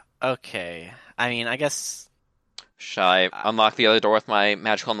 Okay. I mean, I guess... Should I unlock the other door with my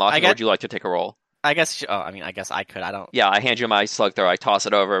magical unlocking, or would you like to take a roll? I guess I could. I don't... Yeah, I hand you my slug thrower. I toss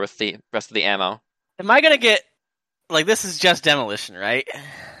it over with the rest of the ammo. Am I gonna get... this is just demolition, right?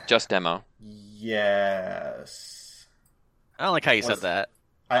 Just demo. Yes. I don't like how you said that.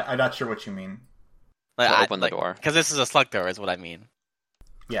 I'm not sure what you mean. To open the door. Because this is a slug thrower is what I mean.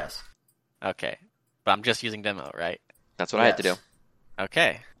 Yes. Okay. But I'm just using demo, right? That's what I had to do.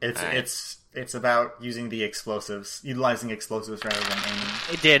 Okay. It's All right. it's about using the explosives, utilizing explosives rather than aiming.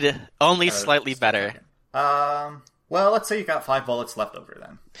 I did only slightly stuff better. at it. Well, let's say you got 5 bullets left over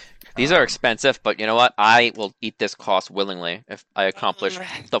then. These are expensive, but you know what? I will eat this cost willingly if I accomplish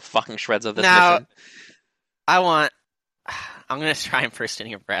the fucking shreds of this Now- mission. I'm gonna try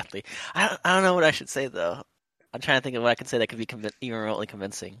impersonating Bradley. I don't know what I should say though. I'm trying to think of what I can say that could be even remotely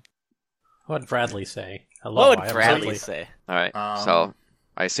convincing. What would Bradley say? Hello, What I would am Bradley Bradley. say? All right. Um, So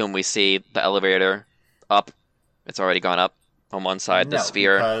I assume we see the elevator up. It's already gone up on one side. The No,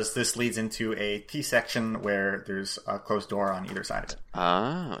 sphere. because this leads into a T section where there's a closed door on either side of it.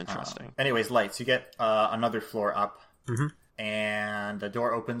 Oh, interesting. Anyways, lights. You get another floor up, Mhm. and the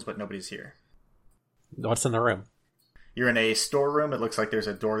door opens, but nobody's here. What's in the room? You're in a storeroom. It looks like there's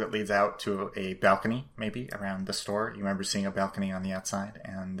a door that leads out to a balcony, maybe, around the store. You remember seeing a balcony on the outside,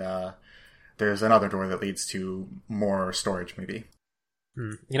 and there's another door that leads to more storage, maybe.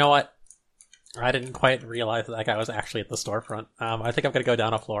 You know what? I didn't quite realize that guy was actually at the storefront. I think I'm gonna go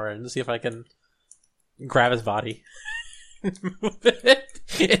down a floor and see if I can grab his body and move it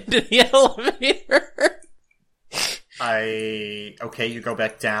into the elevator. Okay, you go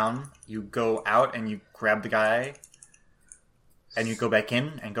back down, you go out and you grab the guy, and you go back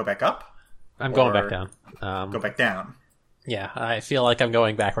in and go back up? I'm going Or back down. Go back down. Yeah, I feel like I'm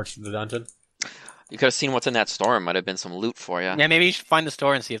going backwards to the dungeon. You could have seen what's in that store. Might have been some loot for you. Yeah, maybe you should find the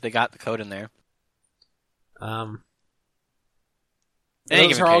store and see if they got the code in there. In any Those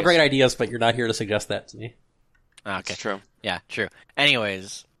given are all case. great ideas, but you're not here to suggest that to me. Okay. It's true. Yeah, true.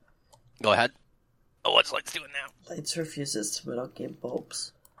 Anyways, go ahead. Oh, what's Lights doing now? Lights refuses to put out game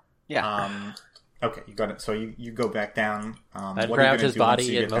bulbs. Yeah. Okay, you got it. So you go back down. I what are you grabbed gonna his do once body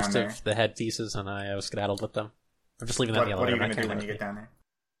you and get most down of the head pieces, and I was skedaddled with them. I'm just leaving that in the What are elevator. you going to do when you get get down there?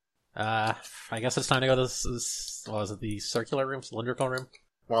 I guess it's time to go to this what was it, the circular room, cylindrical room?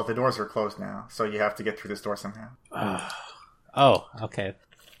 Well, the doors are closed now, so you have to get through this door somehow. Oh, okay.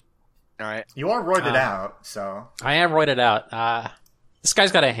 All right. You are roided out, so... I am roided out. This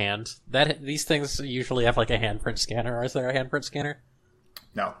guy's got a hand. These things usually have like a handprint scanner. Or is there a handprint scanner?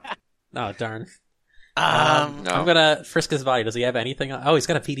 No. Oh, darn. No. I'm gonna frisk his body. Does he have anything? Oh, he's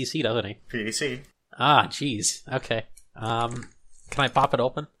got a PDC, doesn't he? PDC. Ah, jeez. Okay. Can I pop it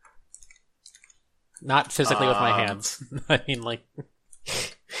open? Not physically with my hands. I mean, like...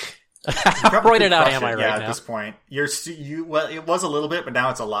 How roided out am I right now? At this point. Well, it was a little bit, but now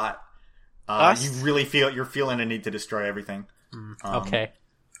it's a lot. You really you're feeling a need to destroy everything. Okay.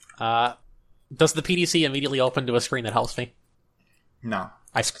 Does the PDC immediately open to a screen that helps me? No.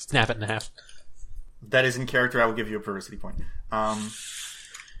 I snap it in half. That is in character. I will give you a perversity point. What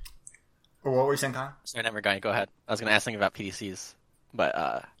were you saying, Connor? Sorry, never mind. Go ahead. I was going to ask something about PDCs,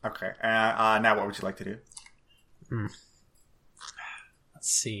 but Okay. Now what would you like to do? Let's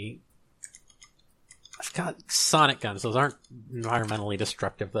see. I've got sonic guns. Those aren't environmentally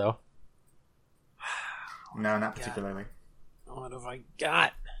destructive, though. No, not particularly. What have I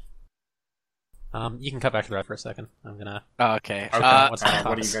got? You can cut back to that for a second. I'm gonna. oh, okay. What's What are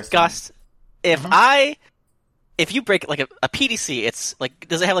you guys doing? Gus, if you break like a PDC, it's like,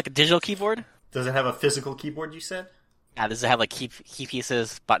 does it have like a digital keyboard? Does it have a physical keyboard, you said? Yeah. Does it have like key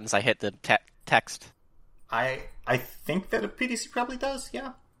pieces, buttons? I hit the text. I think that a PDC probably does,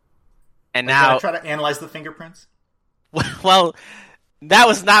 yeah. And Like, now, try to analyze the fingerprints. well, that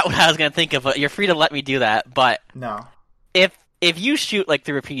was not what I was going to think of. But you're free to let me do that. But No. if you shoot like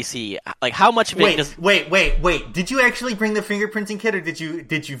through a PDC, like how much of it does? Wait. Did you actually bring the fingerprinting kit, or did you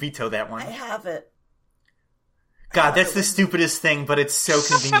veto that one? I have it. God, that's the stupidest thing, but it's so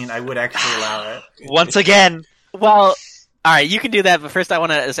convenient. I would actually allow it. Once again. Well, all right, you can do that. But first, I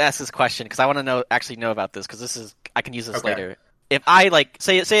want to just ask this question because I want to know about this because I can use this Okay. later. If I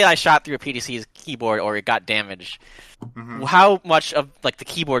say I shot through a PDC's keyboard or it got damaged, how much of like the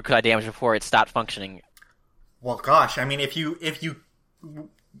keyboard could I damage before it stopped functioning? Well, gosh, I mean, if you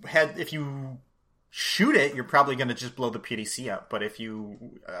shoot it, you're probably going to just blow the PDC up. But if you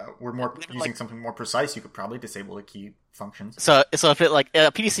were using something more precise, you could probably disable the key functions. So if it like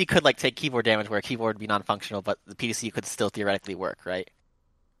a PDC could like take keyboard damage where a keyboard would be non-functional, but the PDC could still theoretically work, right?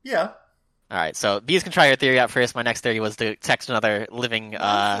 Yeah. All right. So Bees can try your theory out first. My next theory was to text another living.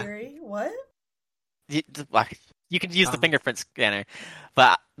 Theory? What? You can use the fingerprint scanner,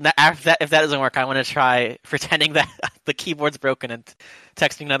 but after that, if that doesn't work, I want to try pretending that the keyboard's broken and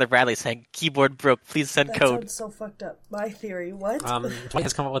texting another Bradley saying "keyboard broke, please send That code." sounds so fucked up. My theory. What? Dwight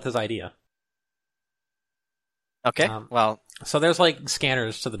has come up with his idea. Okay. Well, So there's like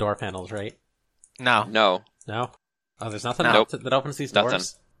scanners to the door panels, right? no. No. No. Oh, there's nothing Nope. that opens these Nothing.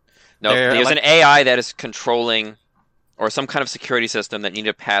 doors. No. They're There's like- an AI that is controlling, or some kind of security system that needed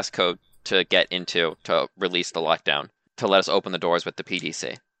a passcode to get into to release the lockdown to let us open the doors with the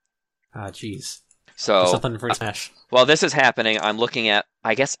PDC. Ah, jeez. So There's something for Smash. while this is happening, I'm looking at,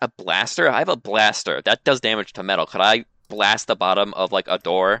 I guess, a blaster. I have a blaster that does damage to metal. Could I blast the bottom of like a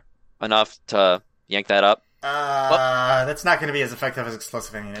door enough to yank that up? That's not going to be as effective as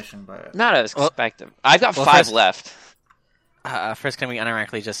explosive ammunition, but Not as expected. I've got 5 first- left. First, can we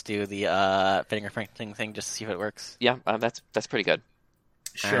unironically just do the fingerprinting thing just to see if it works? Yeah, that's pretty good.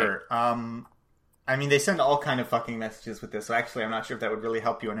 sure. I mean, they send all kind of fucking messages with this, so actually, I'm not sure if that would really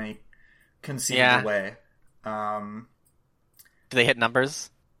help you in any conceivable way. Do they hit numbers?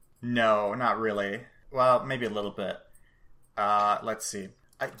 No, not really. Well, maybe a little bit. Let's see.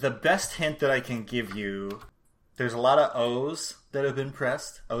 The best hint that I can give you, there's a lot of O's that have been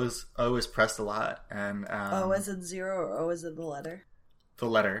pressed. O is pressed a lot, and O as in zero or O as in the letter? the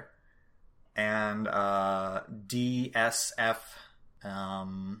letter, and D, S, F,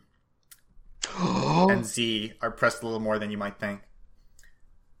 and Z are pressed a little more than you might think.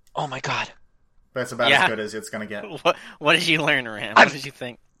 Oh my god. But it's about Yeah. as good as it's gonna get. What did you learn, Ram? What did you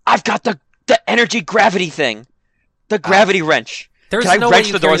think? I've got the energy gravity thing. The gravity wrench. There's Can I no way wrench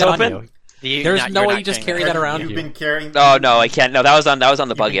you the carry doors that on open? you. There's no way you just carry that around You've you. been carrying. Oh no, I can't. No, that was on the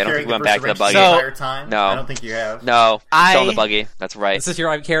you've buggy. been I don't think carrying we went back to the wrench buggy. the So- entire time? No. I don't think you have. No, it's on the buggy. That's right. This is your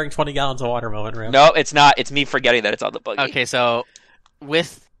I'm carrying 20 gallons of water moment, Ram. No, it's not. It's me forgetting that it's on the buggy. Okay, so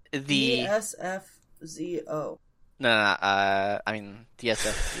with E the S F Z O. no, I mean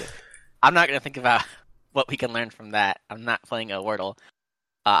DSF. I'm not gonna think about what we can learn from that. I'm not playing a Wordle.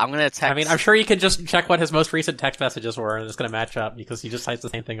 I'm gonna text. I mean, I'm sure you can just check what his most recent text messages were, and it's going to match up because he just types the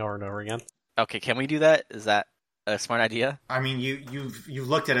same thing over and over again. Okay, can we do that? Is that a smart idea? I mean, you've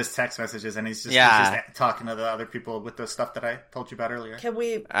looked at his text messages, and he's just talking to the other people with the stuff that I told you about earlier. Can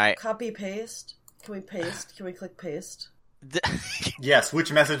we Alright. copy paste? Can we paste? Can we click paste? Yes.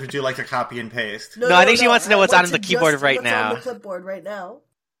 Which message would you like to copy and paste? No, I think she wants to know what's on the keyboard right What's now. on the clipboard right now?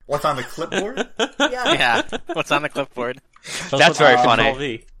 What's on the clipboard? Yeah. Yeah, what's on the clipboard? That's very funny.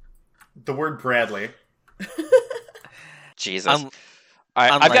 Control-V. The word Bradley. Jesus.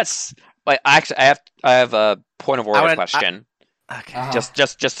 I've got. Actually, I have a point of order question. Okay.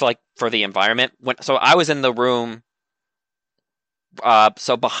 Just like for the environment. So I was in the room.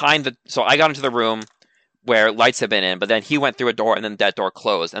 So I got into the room where lights had been in, but then he went through a door, and then that door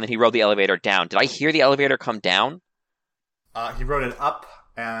closed, and then he rode the elevator down. Did I hear the elevator come down? He wrote it up,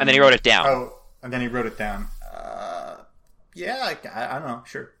 and then he wrote it down. Oh, and then he wrote it down. Yeah, I don't know.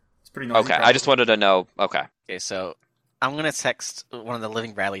 Sure, it's pretty noisy. Okay, probably. I just wanted to know. Okay, So I'm gonna text one of the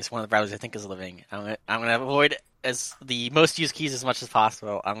living Bradleys, one of the Bradleys I think is living. I'm gonna avoid as the most used keys as much as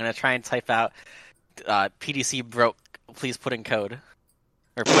possible. I'm gonna try and type out PDC broke. Please put in code,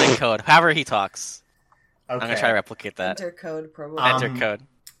 or put in code. However he talks. Okay. I'm gonna try to replicate that. Enter code, probably. Enter code.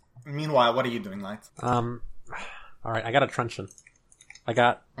 Meanwhile, what are you doing, Lights? All right, I got a truncheon. I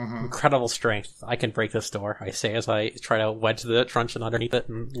got incredible strength. I can break this door. I say as I try to wedge the truncheon underneath it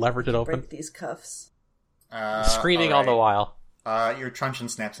and leverage it open, Break these cuffs. screaming all the while. Your truncheon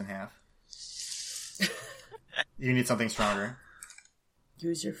snaps in half. You need something stronger.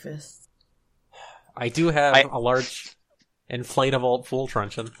 Use your fists. I do have a large inflatable full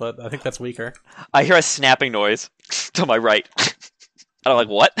truncheon, but I think that's weaker. I hear a snapping noise to my right. I'm like,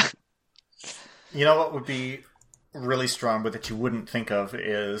 what? You know what would be really strong, but that you wouldn't think of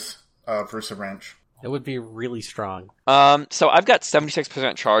is Versa Wrench. It would be really strong. So I've got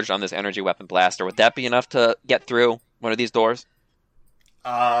 76% charged on this energy weapon blaster. Would that be enough to get through one of these doors?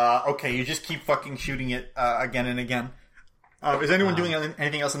 Okay, you just keep fucking shooting it again and again. Is anyone doing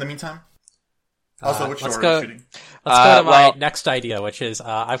anything else in the meantime? Also, which door are you shooting? Let's go to my next idea, which is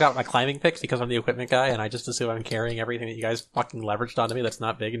I've got my climbing picks because I'm the equipment guy, and I just assume I'm carrying everything that you guys fucking leveraged onto me that's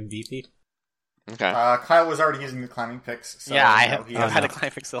not big and beefy. Okay. Kyle was already using the climbing picks. So Yeah, I've had a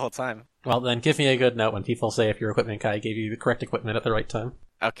climbing fix the whole time. Well, then give me a good note when people say if your equipment guy gave you the correct equipment at the right time.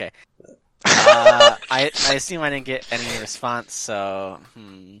 Okay. I assume I didn't get any response, so...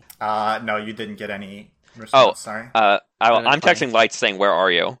 No, you didn't get any response, sorry. I'm texting Lights saying, where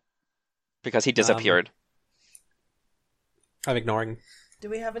are you? Because he disappeared. I'm ignoring.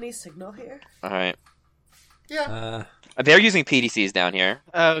 Do we have any signal here? Alright. Yeah. They're using PDCs down here.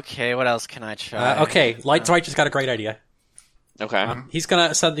 Okay, what else can I try? Okay, Lights Right just got a great idea. Okay. He's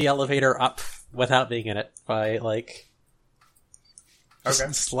gonna send the elevator up without being in it by,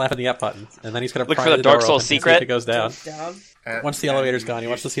 slapping the up button. And then he's gonna look pry for the Dark door Souls open and see secret. if it goes down. Once the elevator's gone, he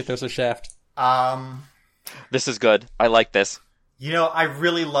wants to see if there's a shaft. This is good. I like this. You know, I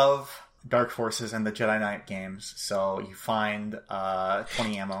really love Dark Forces and the Jedi Knight games, so you find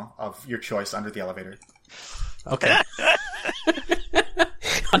 20 ammo of your choice under the elevator. Okay.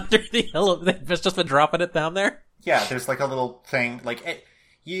 Under the elevator? They've just been dropping it down there? Yeah, there's a little thing,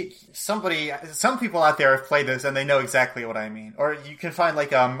 some people out there have played this and they know exactly what I mean. Or you can find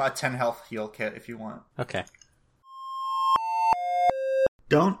a 10 health heal kit if you want. Okay.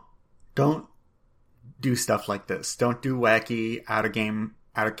 Don't do stuff like this. Don't do wacky, out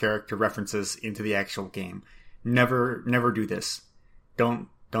of character references into the actual game. Never do this. Don't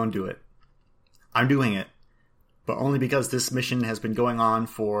do it. I'm doing it, but only because this mission has been going on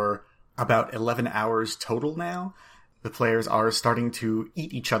for about 11 hours total now. The players are starting to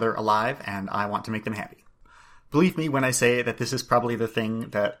eat each other alive, and I want to make them happy. Believe me when I say that this is probably the thing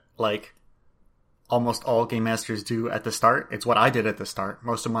that, almost all game masters do at the start. It's what I did at the start.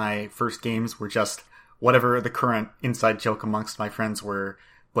 Most of my first games were just whatever the current inside joke amongst my friends were,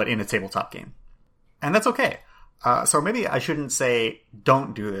 but in a tabletop game. And that's okay. So maybe I shouldn't say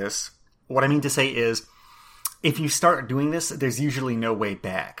don't do this. What I mean to say is, if you start doing this, there's usually no way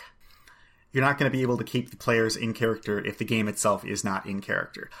back. You're not going to be able to keep the players in character if the game itself is not in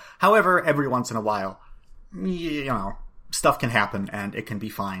character. However, every once in a while, stuff can happen, and it can be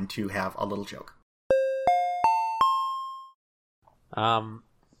fine to have a little joke. God,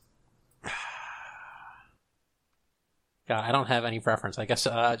 I don't have any preference. I guess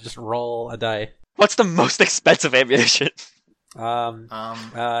just roll a die. What's the most expensive ammunition?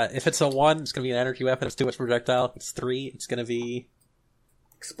 If it's a 1, it's going to be an energy weapon. If it's 2, it's projectile. If it's 3, it's going to be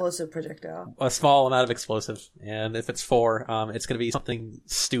Explosive projectile. a small amount of explosive. And if it's 4, it's going to be something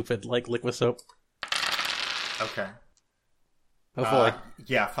stupid like liquid soap. Okay. Oh boy.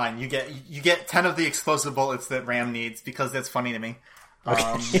 Yeah, fine. You get 10 of the explosive bullets that Ram needs because that's funny to me.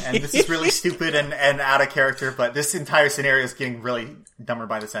 And this is really stupid and out of character, but this entire scenario is getting really dumber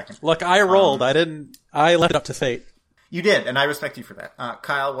by the second. Look, I rolled. I left it up to fate. You did, and I respect you for that.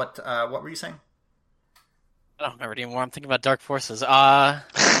 Kyle, what were you saying? I don't remember anymore. I'm thinking about Dark Forces.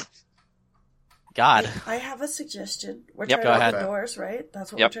 God. I have a suggestion. We're Yep, trying go to ahead. open doors, right?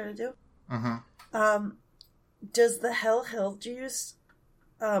 That's what Yep. we're trying to do? Mm-hmm. Does the Hell Hill juice,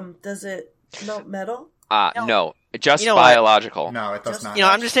 does it melt metal? No. Just You know what? biological. No, it does Just- not.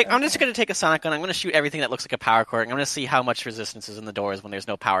 I'm just going to take a sonic gun. I'm going to shoot everything that looks like a power cord. I'm going to see how much resistance is in the doors when there's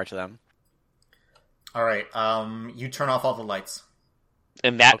no power to them. All right, you turn off all the lights.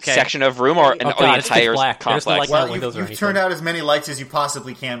 In that Okay. section of room or in Oh, the God, it's pitch entire black. There's no, complex? like, Well, no windows or you've anything. turned out as many lights as you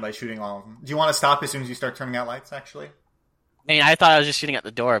possibly can by shooting all of them. Do you want to stop as soon as you start turning out lights, actually? I mean, I thought I was just shooting at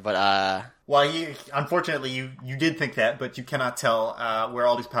the door, but Well, unfortunately, you did think that, but you cannot tell where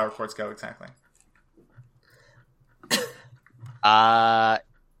all these power cords go exactly.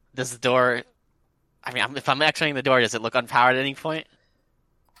 does the door? I mean, if I'm exiting the door, does it look unpowered at any point?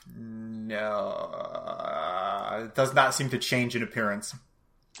 No, it does not seem to change in appearance.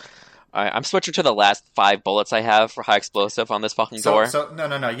 Alright, I'm switching to the last 5 bullets I have for high explosive on this fucking door. So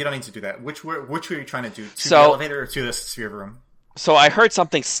no, you don't need to do that. Which were you trying to do? To So- the elevator or to the sphere room? So I heard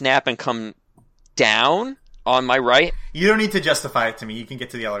something snap and come down on my right, You don't need to justify it to me. You can get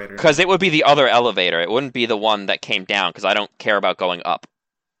to the elevator. because it would be the other elevator. It wouldn't be the one that came down, because I don't care about going up.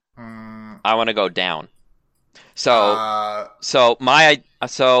 I want to go down. So,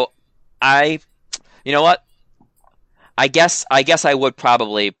 you know what? I guess I would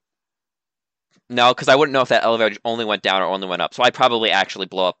probably. No, because I wouldn't know if that elevator only went down or only went up. So I'd probably actually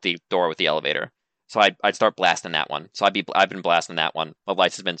blow up the door with the elevator. So I'd start blasting that one. So I've been blasting that one. The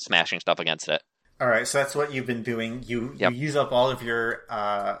lights has been smashing stuff against it. All right, so that's what you've been doing. You use up all of your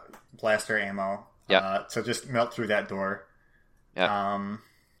blaster ammo. Yep. So just melt through that door. Yep.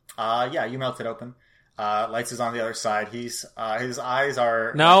 You melt it open. Lights is on the other side. His eyes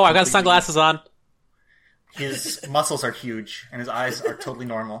are... No, I got sunglasses on. His muscles are huge, and his eyes are totally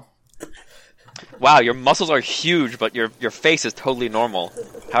normal. Wow, your muscles are huge, but your face is totally normal.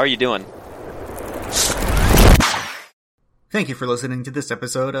 How are you doing? Thank you for listening to this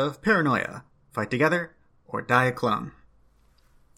episode of Paranoia. Fight together or die a clone.